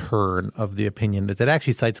last turn of the opinion is it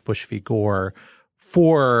actually cites Bush v. Gore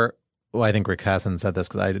for, well, I think Rick Hassan said this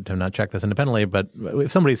because I did not check this independently, but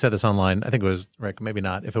if somebody said this online, I think it was Rick, maybe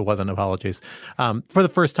not. If it wasn't, apologies. For the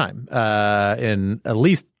first time in at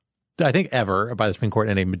least, I think, ever by the Supreme Court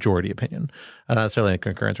in a majority opinion, not necessarily in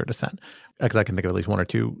concurrence or dissent, because I can think of at least one or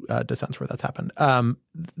two dissents where that's happened.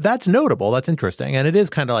 That's notable. That's interesting. And it is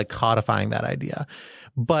kind of like codifying that idea.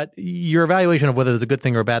 But your evaluation of whether it's a good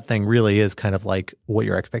thing or a bad thing really is kind of like what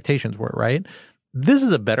your expectations were, right? This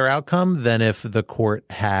is a better outcome than if the court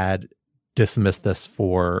had dismissed this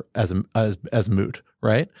as moot,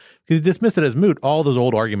 right? Because you dismissed it as moot, all those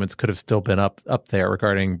old arguments could have still been up there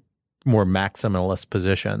regarding more maximalist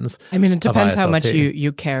positions. I mean, it depends how much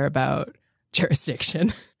you care about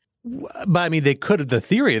jurisdiction. But I mean, they could.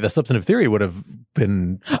 The substantive theory would have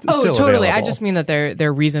been. Oh, still totally. available. I just mean that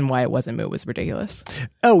their reason why it wasn't moot was ridiculous.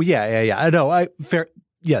 Oh yeah. I know. Fair.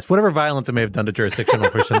 Yes, whatever violence it may have done to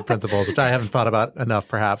jurisdictional principles, which I haven't thought about enough,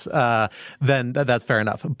 perhaps, then that's fair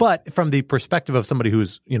enough. But from the perspective of somebody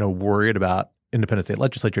who's worried about independent state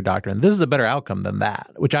legislature doctrine, this is a better outcome than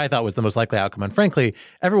that, which I thought was the most likely outcome. And frankly,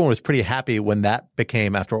 everyone was pretty happy when that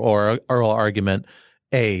became, after oral argument,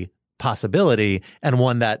 a possibility, and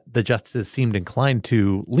one that the justices seemed inclined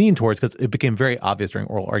to lean towards, because it became very obvious during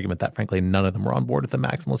oral argument that, frankly, none of them were on board with the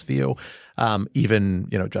maximalist view. Even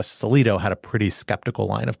Justice Alito had a pretty skeptical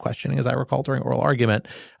line of questioning, as I recall, during oral argument,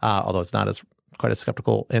 although it's not quite as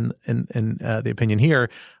skeptical in the opinion here.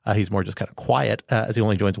 He's more just kind of quiet, as he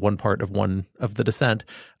only joins one part of the dissent.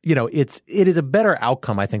 It is a better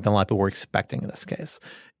outcome, I think, than a lot of people were expecting in this case.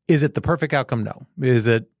 Is it the perfect outcome? No. Is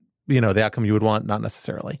it the outcome you would want? Not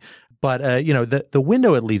necessarily. But, the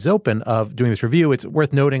window it leaves open of doing this review, it's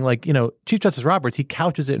worth noting, Chief Justice Roberts, he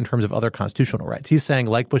couches it in terms of other constitutional rights. He's saying,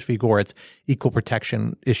 like Bush v. Gore, it's equal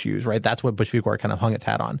protection issues, right? That's what Bush v. Gore kind of hung its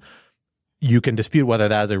hat on. You can dispute whether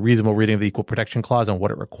that is a reasonable reading of the Equal Protection Clause and what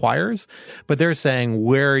it requires. But they're saying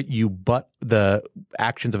where you butt the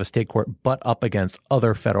actions of a state court butt up against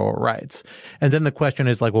other federal rights. And then the question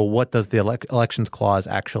is what does the Elections Clause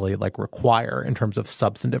actually require in terms of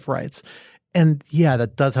substantive rights? And yeah,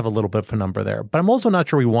 that does have a little bit of a number there. But I'm also not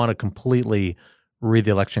sure we want to completely read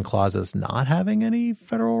the Election Clause as not having any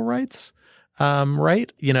federal rights,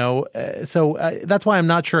 right? So that's why I'm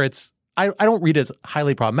not sure I don't read it as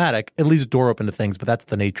highly problematic. It leaves the door open to things, but that's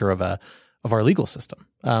the nature of our legal system.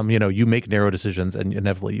 You make narrow decisions and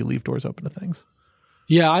inevitably you leave doors open to things.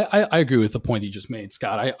 Yeah, I agree with the point that you just made,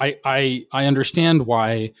 Scott. I understand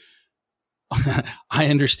why. I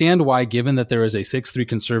understand why, given that there is a 6-3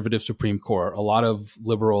 conservative Supreme Court, a lot of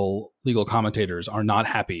liberal legal commentators are not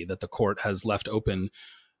happy that the court has left open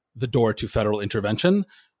the door to federal intervention.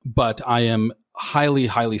 But I am highly,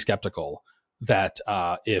 highly skeptical that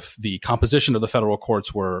if the composition of the federal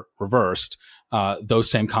courts were reversed,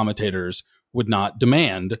 those same commentators would not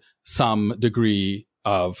demand some degree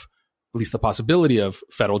of at least the possibility of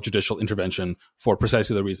federal judicial intervention for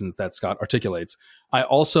precisely the reasons that Scott articulates. I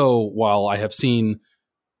also, while I have seen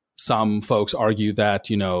some folks argue that,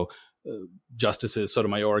 Justices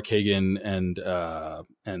Sotomayor, Kagan,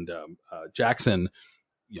 and Jackson,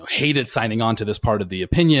 hated signing on to this part of the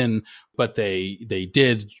opinion, but they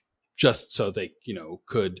did just so they,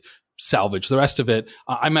 could salvage the rest of it.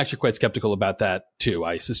 I'm actually quite skeptical about that too.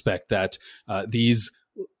 I suspect that these,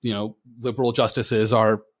 liberal justices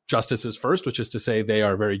are justices first, which is to say they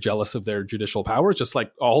are very jealous of their judicial powers, just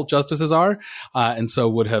like all justices are, and so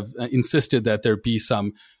would have insisted that there be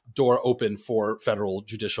some door open for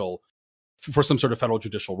some sort of federal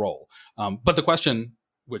judicial role. But the question,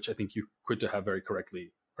 which I think you could have very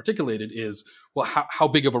correctly articulated, is, well, how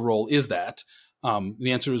big of a role is that?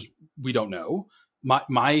 The answer is we don't know.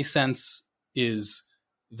 My sense is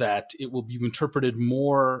that it will be interpreted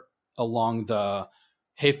more along the,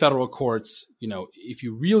 hey, federal courts, if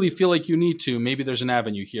you really feel like you need to, maybe there's an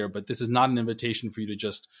avenue here, but this is not an invitation for you to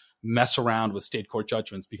just mess around with state court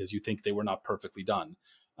judgments because you think they were not perfectly done.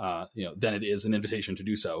 Then it is an invitation to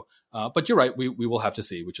do so. But you're right, we will have to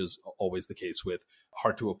see, which is always the case with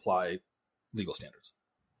hard to apply legal standards.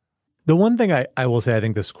 The one thing I will say I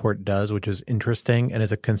think this court does, which is interesting and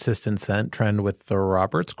is a consistent trend with the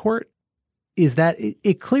Roberts court, is that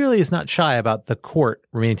it clearly is not shy about the court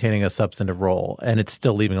maintaining a substantive role, and it's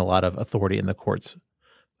still leaving a lot of authority in the court's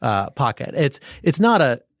pocket. It's not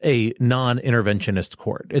a non-interventionist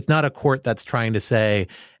court. It's not a court that's trying to say,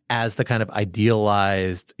 as the kind of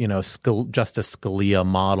idealized, Justice Scalia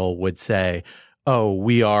model would say, oh,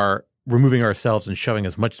 we are removing ourselves and shoving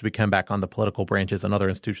as much as we can back on the political branches and other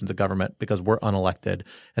institutions of government because we're unelected,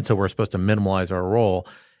 and so we're supposed to minimize our role.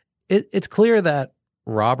 It's clear that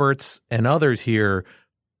Roberts and others here,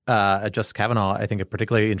 Justice Kavanaugh, I think, are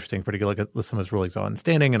particularly interesting, particularly with some of his rulings on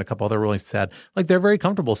standing and a couple other rulings said, they're very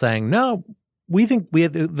comfortable saying, no, we think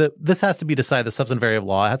this has to be decided, the substantive area of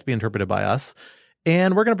law has to be interpreted by us,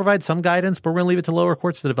 and we're going to provide some guidance, but we're going to leave it to lower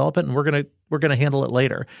courts to develop it, and we're going to handle it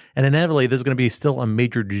later. And inevitably, there's going to be still a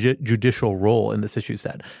major judicial role in this issue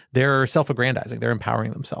set. They're self-aggrandizing. They're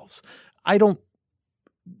empowering themselves. I don't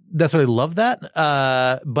necessarily love that,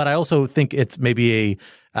 but I also think it's maybe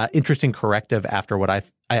interesting corrective after what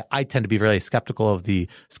I tend to be very skeptical of the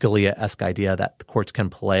Scalia-esque idea that the courts can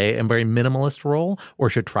play a very minimalist role or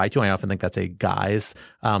should try to. I often think that's a guise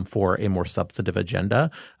for a more substantive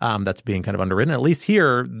agenda that's being kind of underwritten. At least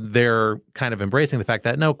here, they're kind of embracing the fact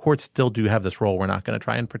that, no, courts still do have this role. We're not going to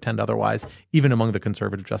try and pretend otherwise, even among the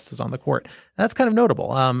conservative justices on the court. That's kind of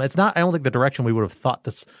notable. It's not, I don't think, the direction we would have thought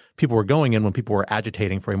people were going in when people were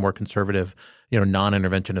agitating for a more conservative,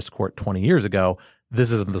 non-interventionist court 20 years ago.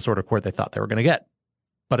 This isn't the sort of court they thought they were going to get.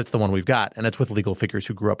 But it's the one we've got, and it's with legal figures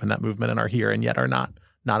who grew up in that movement and are here and yet are not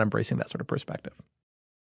embracing that sort of perspective.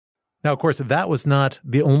 Now, of course, that was not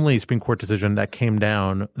the only Supreme Court decision that came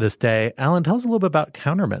down this day. Alan, tell us a little bit about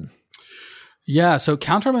Counterman. Yeah, so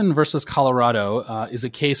Counterman versus Colorado is a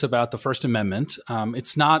case about the First Amendment.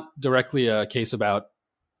 It's not directly a case about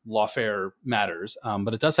lawfare matters,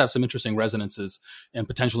 but it does have some interesting resonances and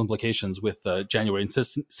potential implications with the January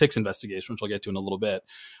 6th investigation, which I'll get to in a little bit.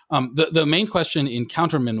 The main question in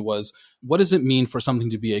Counterman was, what does it mean for something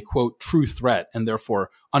to be a, quote, true threat and therefore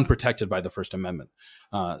unprotected by the First Amendment?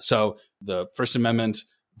 So the First Amendment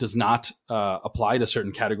does not apply to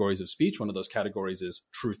certain categories of speech. One of those categories is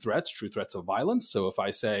true threats of violence. So if I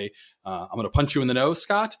say, I'm going to punch you in the nose,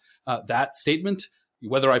 Scott, that statement,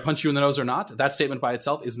 whether I punch you in the nose or not, that statement by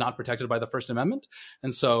itself is not protected by the First Amendment.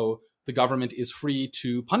 And so the government is free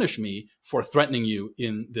to punish me for threatening you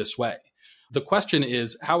in this way. The question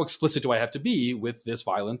is, how explicit do I have to be with this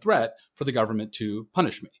violent threat for the government to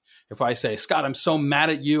punish me? If I say, Scott, I'm so mad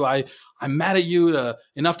at you, I'm mad at you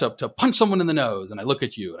enough to punch someone in the nose, and I look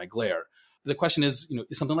at you and I glare. The question is,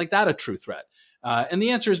 is something like that a true threat? And the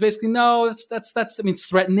answer is basically no. It's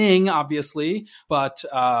threatening, obviously, but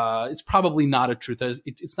it's probably not a true threat.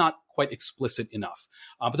 It's not quite explicit enough.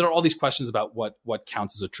 But there are all these questions about what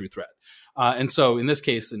counts as a true threat. And so in this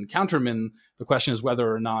case, in Counterman, the question is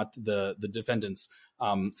whether or not the defendant's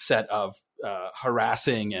set of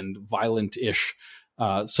harassing and violent-ish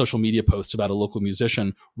social media posts about a local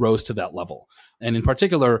musician rose to that level. And in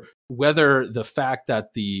particular, whether the fact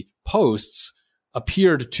that the posts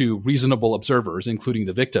appeared to reasonable observers, including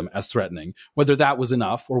the victim, as threatening, whether that was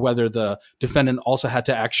enough or whether the defendant also had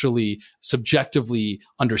to actually subjectively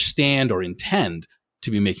understand or intend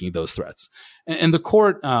to be making those threats. And the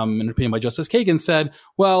court, in an opinion by Justice Kagan, said,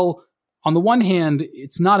 well, on the one hand,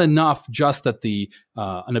 it's not enough just that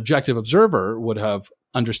an objective observer would have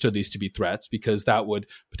understood these to be threats, because that would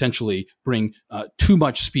potentially bring too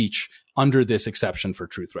much speech under this exception for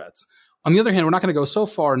true threats. On the other hand, we're not going to go so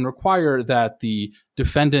far and require that the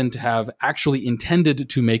defendant have actually intended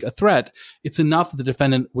to make a threat. It's enough that the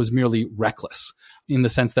defendant was merely reckless, in the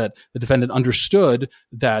sense that the defendant understood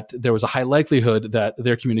that there was a high likelihood that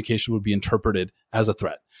their communication would be interpreted as a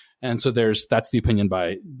threat. And so that's the opinion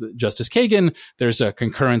by Justice Kagan. There's a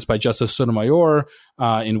concurrence by Justice Sotomayor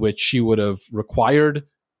in which she would have required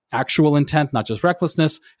actual intent, not just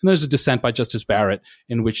recklessness. And there's a dissent by Justice Barrett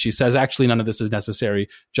in which she says, actually, none of this is necessary,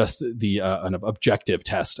 just an objective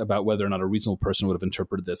test about whether or not a reasonable person would have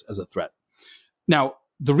interpreted this as a threat. Now,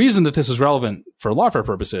 the reason that this is relevant for lawfare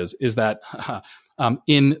purposes is that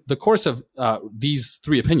in the course of these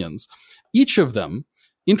three opinions, each of them,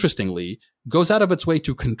 interestingly, goes out of its way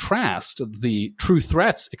to contrast the true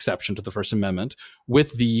threats exception to the First Amendment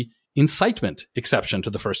with the incitement exception to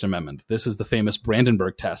the First Amendment. This is the famous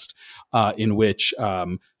Brandenburg test, in which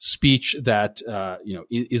speech that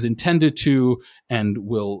is intended to and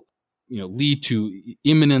will lead to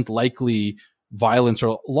imminent likely violence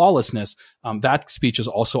or lawlessness, that speech is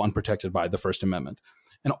also unprotected by the First Amendment.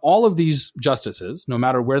 And all of these justices, no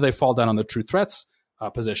matter where they fall down on the true threats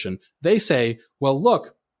position, they say, well,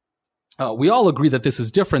 look, we all agree that this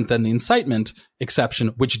is different than the incitement exception,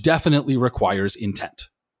 which definitely requires intent.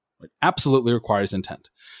 It absolutely requires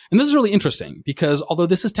intent. And this is really interesting because although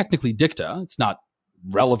this is technically dicta, it's not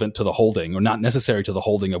relevant to the holding or not necessary to the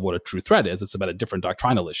holding of what a true threat is. It's about a different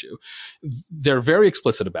doctrinal issue. They're very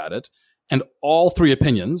explicit about it. And all three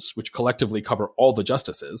opinions, which collectively cover all the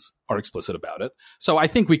justices, are explicit about it. So I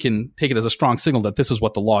think we can take it as a strong signal that this is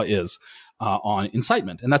what the law is on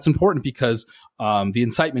incitement. And that's important because the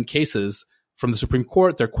incitement cases from the Supreme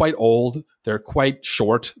Court, they're quite old, they're quite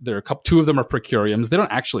short. Two of them are per curiams. They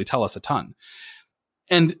don't actually tell us a ton.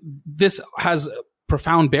 And this has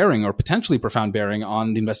profound bearing or potentially profound bearing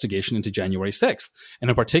on the investigation into January 6th. And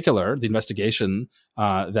in particular, the investigation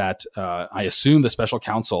that I assume the special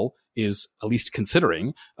counsel is at least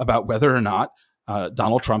considering about whether or not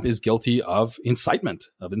Donald Trump is guilty of incitement,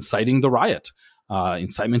 of inciting the riot,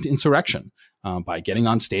 incitement to insurrection. by getting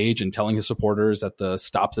on stage and telling his supporters at the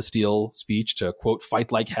Stop the Steal speech to, quote,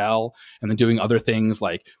 fight like hell, and then doing other things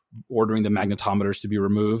like ordering the magnetometers to be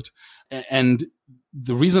removed. And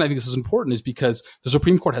the reason I think this is important is because the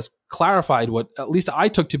Supreme Court has clarified what at least I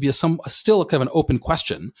took to be still kind of an open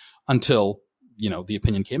question until the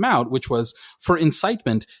opinion came out, which was, for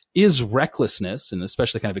incitement, is recklessness, and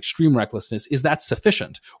especially kind of extreme recklessness, is that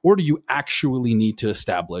sufficient? Or do you actually need to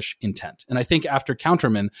establish intent? And I think after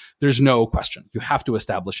Counterman, there's no question. You have to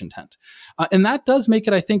establish intent. And that does make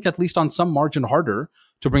it, I think, at least on some margin, harder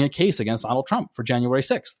to bring a case against Donald Trump for January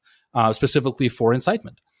 6th, specifically for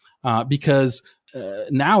incitement. Because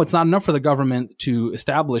now it's not enough for the government to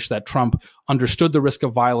establish that Trump understood the risk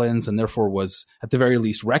of violence and therefore was at the very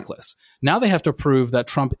least reckless. Now they have to prove that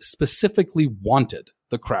Trump specifically wanted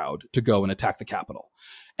the crowd to go and attack the Capitol.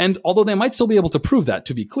 And although they might still be able to prove that,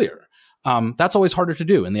 to be clear, that's always harder to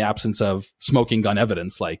do in the absence of smoking gun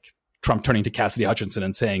evidence, like Trump turning to Cassidy Hutchinson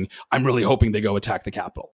and saying, I'm really hoping they go attack the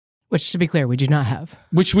Capitol. Which, to be clear, we do not have.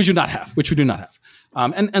 Which we do not have.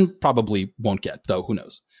 And probably won't get, though, who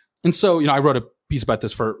knows. And so, I wrote a piece about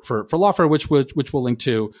this for Lawfare, which we'll link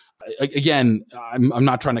to. Again, I'm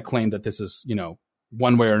not trying to claim that this is,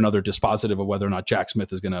 one way or another dispositive of whether or not Jack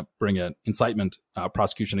Smith is going to bring an incitement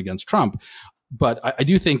prosecution against Trump. But I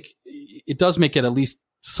do think it does make it at least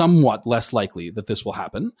somewhat less likely that this will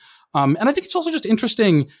happen. And I think it's also just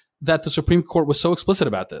interesting that the Supreme Court was so explicit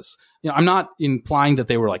about this. I'm not implying that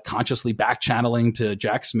they were like consciously back channeling to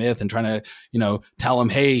Jack Smith and trying to, tell him,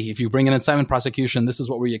 hey, if you bring an incitement prosecution, this is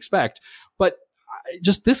what we expect. But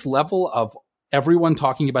just this level of everyone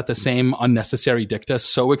talking about the same unnecessary dicta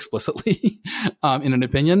so explicitly in an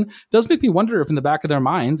opinion does make me wonder if in the back of their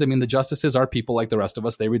minds, the justices are people like the rest of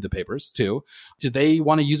us. They read the papers too. Do they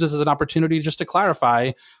want to use this as an opportunity just to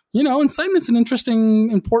clarify, incitement's an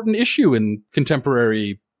interesting, important issue in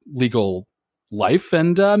contemporary legal life,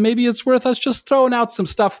 and maybe it's worth us just throwing out some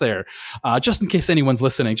stuff there, just in case anyone's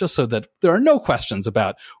listening, just so that there are no questions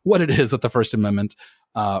about what it is that the First Amendment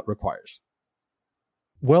requires.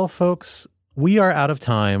 Well, folks, we are out of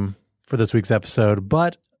time for this week's episode,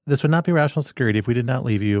 but this would not be Rational Security if we did not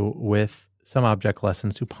leave you with some object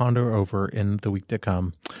lessons to ponder over in the week to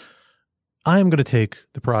come. I am going to take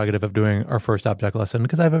the prerogative of doing our first object lesson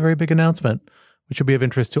because I have a very big announcement, which should be of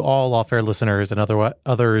interest to all Lawfare listeners and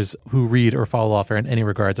others who read or follow Lawfare in any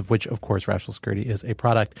regards, of which, of course, Rational Security is a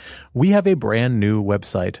product. We have a brand new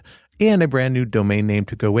website and a brand new domain name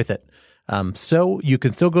to go with it. So you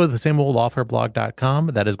can still go to the same old lawfareblog.com.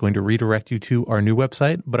 That is going to redirect you to our new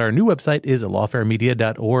website. But our new website is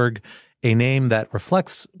lawfaremedia.org, a name that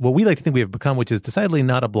reflects what we like to think we have become, which is decidedly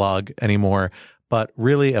not a blog anymore, but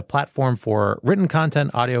really a platform for written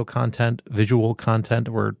content, audio content, visual content.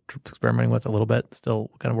 We're experimenting with a little bit,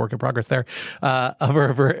 still kind of work in progress there, in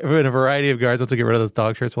a variety of regards. Once we get rid of those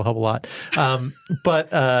dog shirts, will help a lot.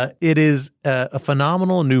 But it is a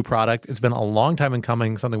phenomenal new product. It's been a long time in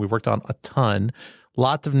coming, something we've worked on a ton.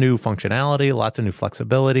 Lots of new functionality, lots of new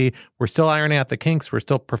flexibility. We're still ironing out the kinks. We're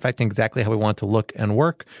still perfecting exactly how we want it to look and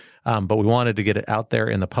work. But we wanted to get it out there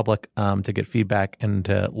in the public to get feedback and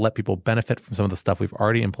to let people benefit from some of the stuff we've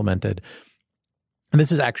already implemented. And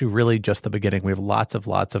this is actually really just the beginning. We have lots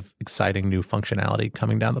of exciting new functionality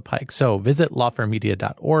coming down the pike. So visit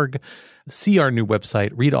lawfaremedia.org, see our new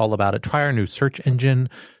website, read all about it, try our new search engine,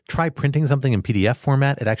 try printing something in PDF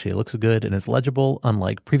format. It actually looks good and is legible,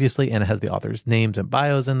 unlike previously, and it has the author's names and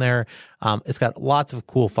bios in there. It's got lots of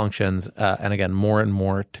cool functions, and again, more and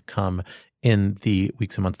more to come in the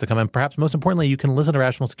weeks and months to come. And perhaps most importantly, you can listen to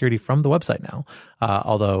Rational Security from the website now,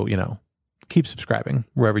 although, keep subscribing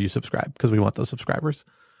wherever you subscribe because we want those subscribers.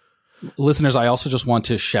 Listeners, I also just want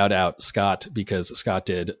to shout out Scott because Scott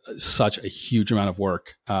did such a huge amount of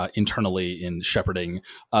work internally in shepherding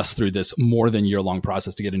us through this more than year-long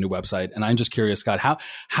process to get a new website. And I'm just curious, Scott,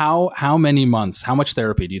 how many months, how much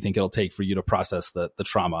therapy do you think it'll take for you to process the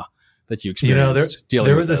trauma that you experienced dealing with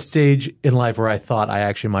there was this? A stage in life where I thought I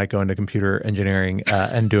actually might go into computer engineering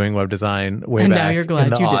and doing web design way and back now you're glad in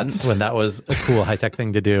the you aughts didn't. when that was a cool high-tech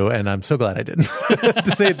thing to do. And I'm so glad I didn't,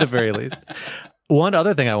 to say at the very least. One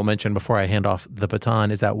other thing I will mention before I hand off the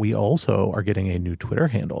baton is that we also are getting a new Twitter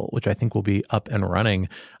handle, which I think will be up and running.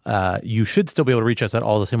 You should still be able to reach us at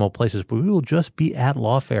all the same old places, but we will just be at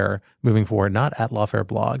Lawfare moving forward, not at Lawfare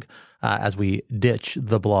Blog, as we ditch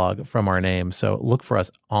the blog from our name. So look for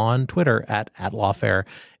us on Twitter at Lawfare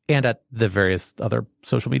and at the various other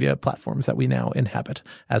social media platforms that we now inhabit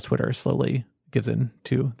as Twitter slowly gives in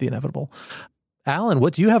to the inevitable. Alan,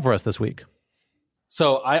 what do you have for us this week?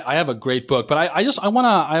 So I have a great book, but I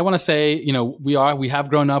want to say, we have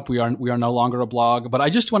grown up. We are no longer a blog, but I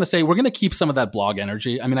just want to say we're going to keep some of that blog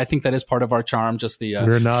energy. I mean, I think that is part of our charm, just the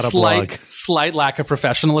we're not slight lack of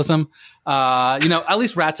professionalism. At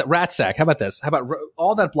least Ratsack. How about this? How about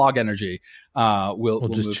all that blog energy? We'll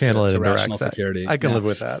just move channel it to into rational Ratsack. security. I can live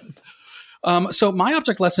with that. So My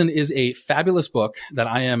Object Lesson is a fabulous book that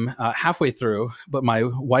I am halfway through, but my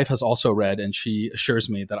wife has also read, and she assures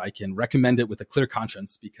me that I can recommend it with a clear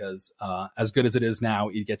conscience because as good as it is now,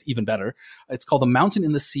 it gets even better. It's called The Mountain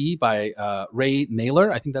in the Sea by Ray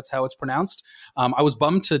Naylor. I think that's how it's pronounced. I was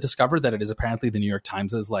bummed to discover that it is apparently the New York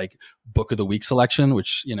Times' Book of the Week selection,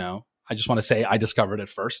 which, I just want to say I discovered it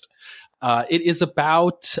first. It is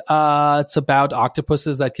about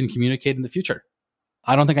octopuses that can communicate in the future.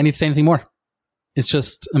 I don't think I need to say anything more. It's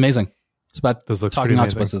just amazing. It's about talking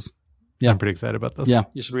octopuses. Yeah. I'm pretty excited about this. Yeah,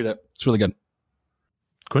 you should read it. It's really good.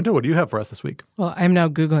 Quinta, what do you have for us this week? Well, I'm now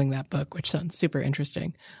Googling that book, which sounds super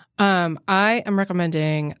interesting. I am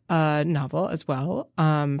recommending a novel as well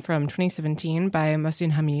from 2017 by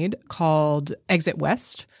Mohsin Hamid called Exit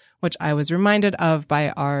West, which I was reminded of by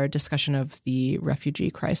our discussion of the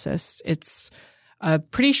refugee crisis. It's a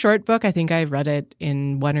pretty short book. I think I read it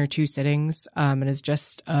in 1 or 2 sittings and is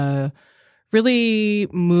just a really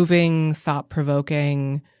moving,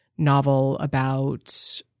 thought-provoking novel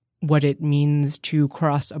about what it means to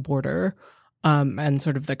cross a border and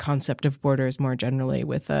sort of the concept of borders more generally,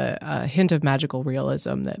 with a hint of magical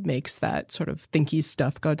realism that makes that sort of thinky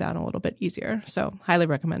stuff go down a little bit easier. So highly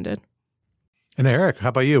recommended. And Eric, how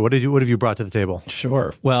about you? What have you brought to the table?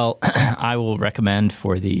 Sure. Well, I will recommend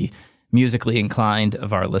for the musically inclined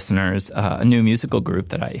of our listeners a new musical group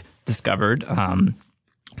that I discovered.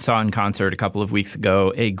 Saw in concert a couple of weeks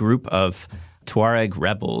ago a group of Tuareg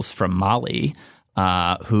rebels from Mali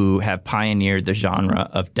who have pioneered the genre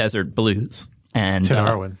of desert blues. And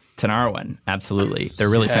Tinariwen, absolutely. They're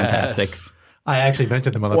really fantastic. I actually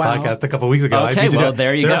mentioned them on the podcast a couple of weeks ago. Okay,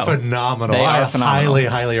 there you go. They're phenomenal. They are phenomenal. Highly,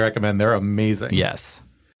 highly recommend. They're amazing. Yes.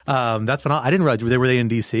 That's phenomenal. I didn't realize, were they in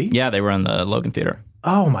D.C.? Yeah, they were in the Logan Theater.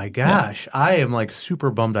 Oh my gosh. Yeah. I am super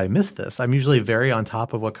bummed I missed this. I'm usually very on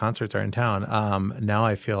top of what concerts are in town. Now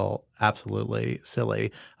I feel absolutely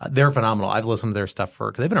silly. They're phenomenal. I've listened to their stuff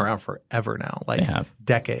because they've been around forever now,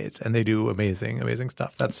 decades, and they do amazing, amazing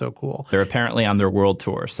stuff. That's so cool. They're apparently on their world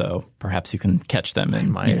tour, so perhaps you can catch them in I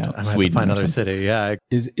might Sweden. Find another city. Yeah.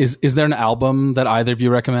 Is there an album that either of you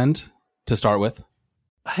recommend to start with?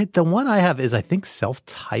 The one I have is, I think,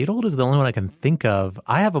 self-titled is the only one I can think of.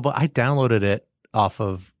 I downloaded it off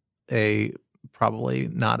of a, probably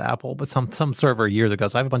not Apple, but some server years ago.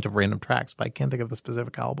 So I have a bunch of random tracks, but I can't think of the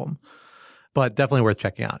specific album. But definitely worth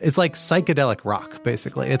checking out. It's like psychedelic rock,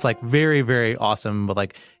 basically. It's very, very awesome with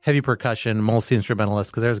heavy percussion,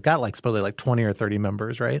 multi-instrumentalist, because there's got supposedly 20 or 30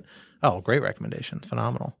 members, right? Oh, great recommendation.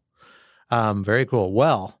 Phenomenal. Very cool.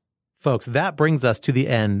 Well, folks, that brings us to the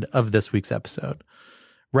end of this week's episode.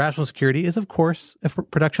 Rational Security is, of course, a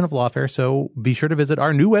production of Lawfare, so be sure to visit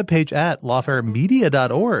our new webpage at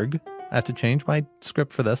lawfaremedia.org. I have to change my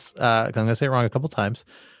script for this. I'm going to say it wrong a couple times.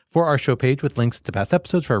 For our show page with links to past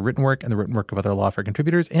episodes, for our written work and the written work of other Lawfare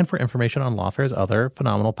contributors, and for information on Lawfare's other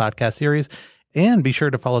phenomenal podcast series. And be sure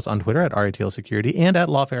to follow us on Twitter at RATL Security and at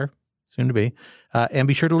Lawfare, soon to be. And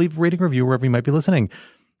be sure to leave a rating review wherever you might be listening.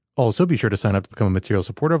 Also, be sure to sign up to become a material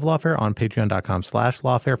supporter of Lawfare on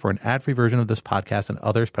patreon.com/Lawfare for an ad-free version of this podcast and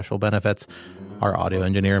other special benefits. Our audio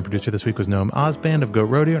engineer and producer this week was Noam Osband of Goat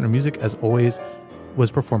Rodeo, and our music, as always,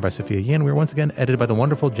 was performed by Sophia Yin. We were once again edited by the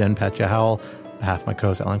wonderful Jen Patja Howell. On behalf of my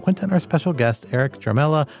co-host Alan Quinta and our special guest, Eric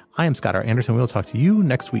Jarmella, I am Scott R. Anderson. We will talk to you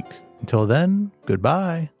next week. Until then,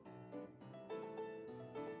 goodbye.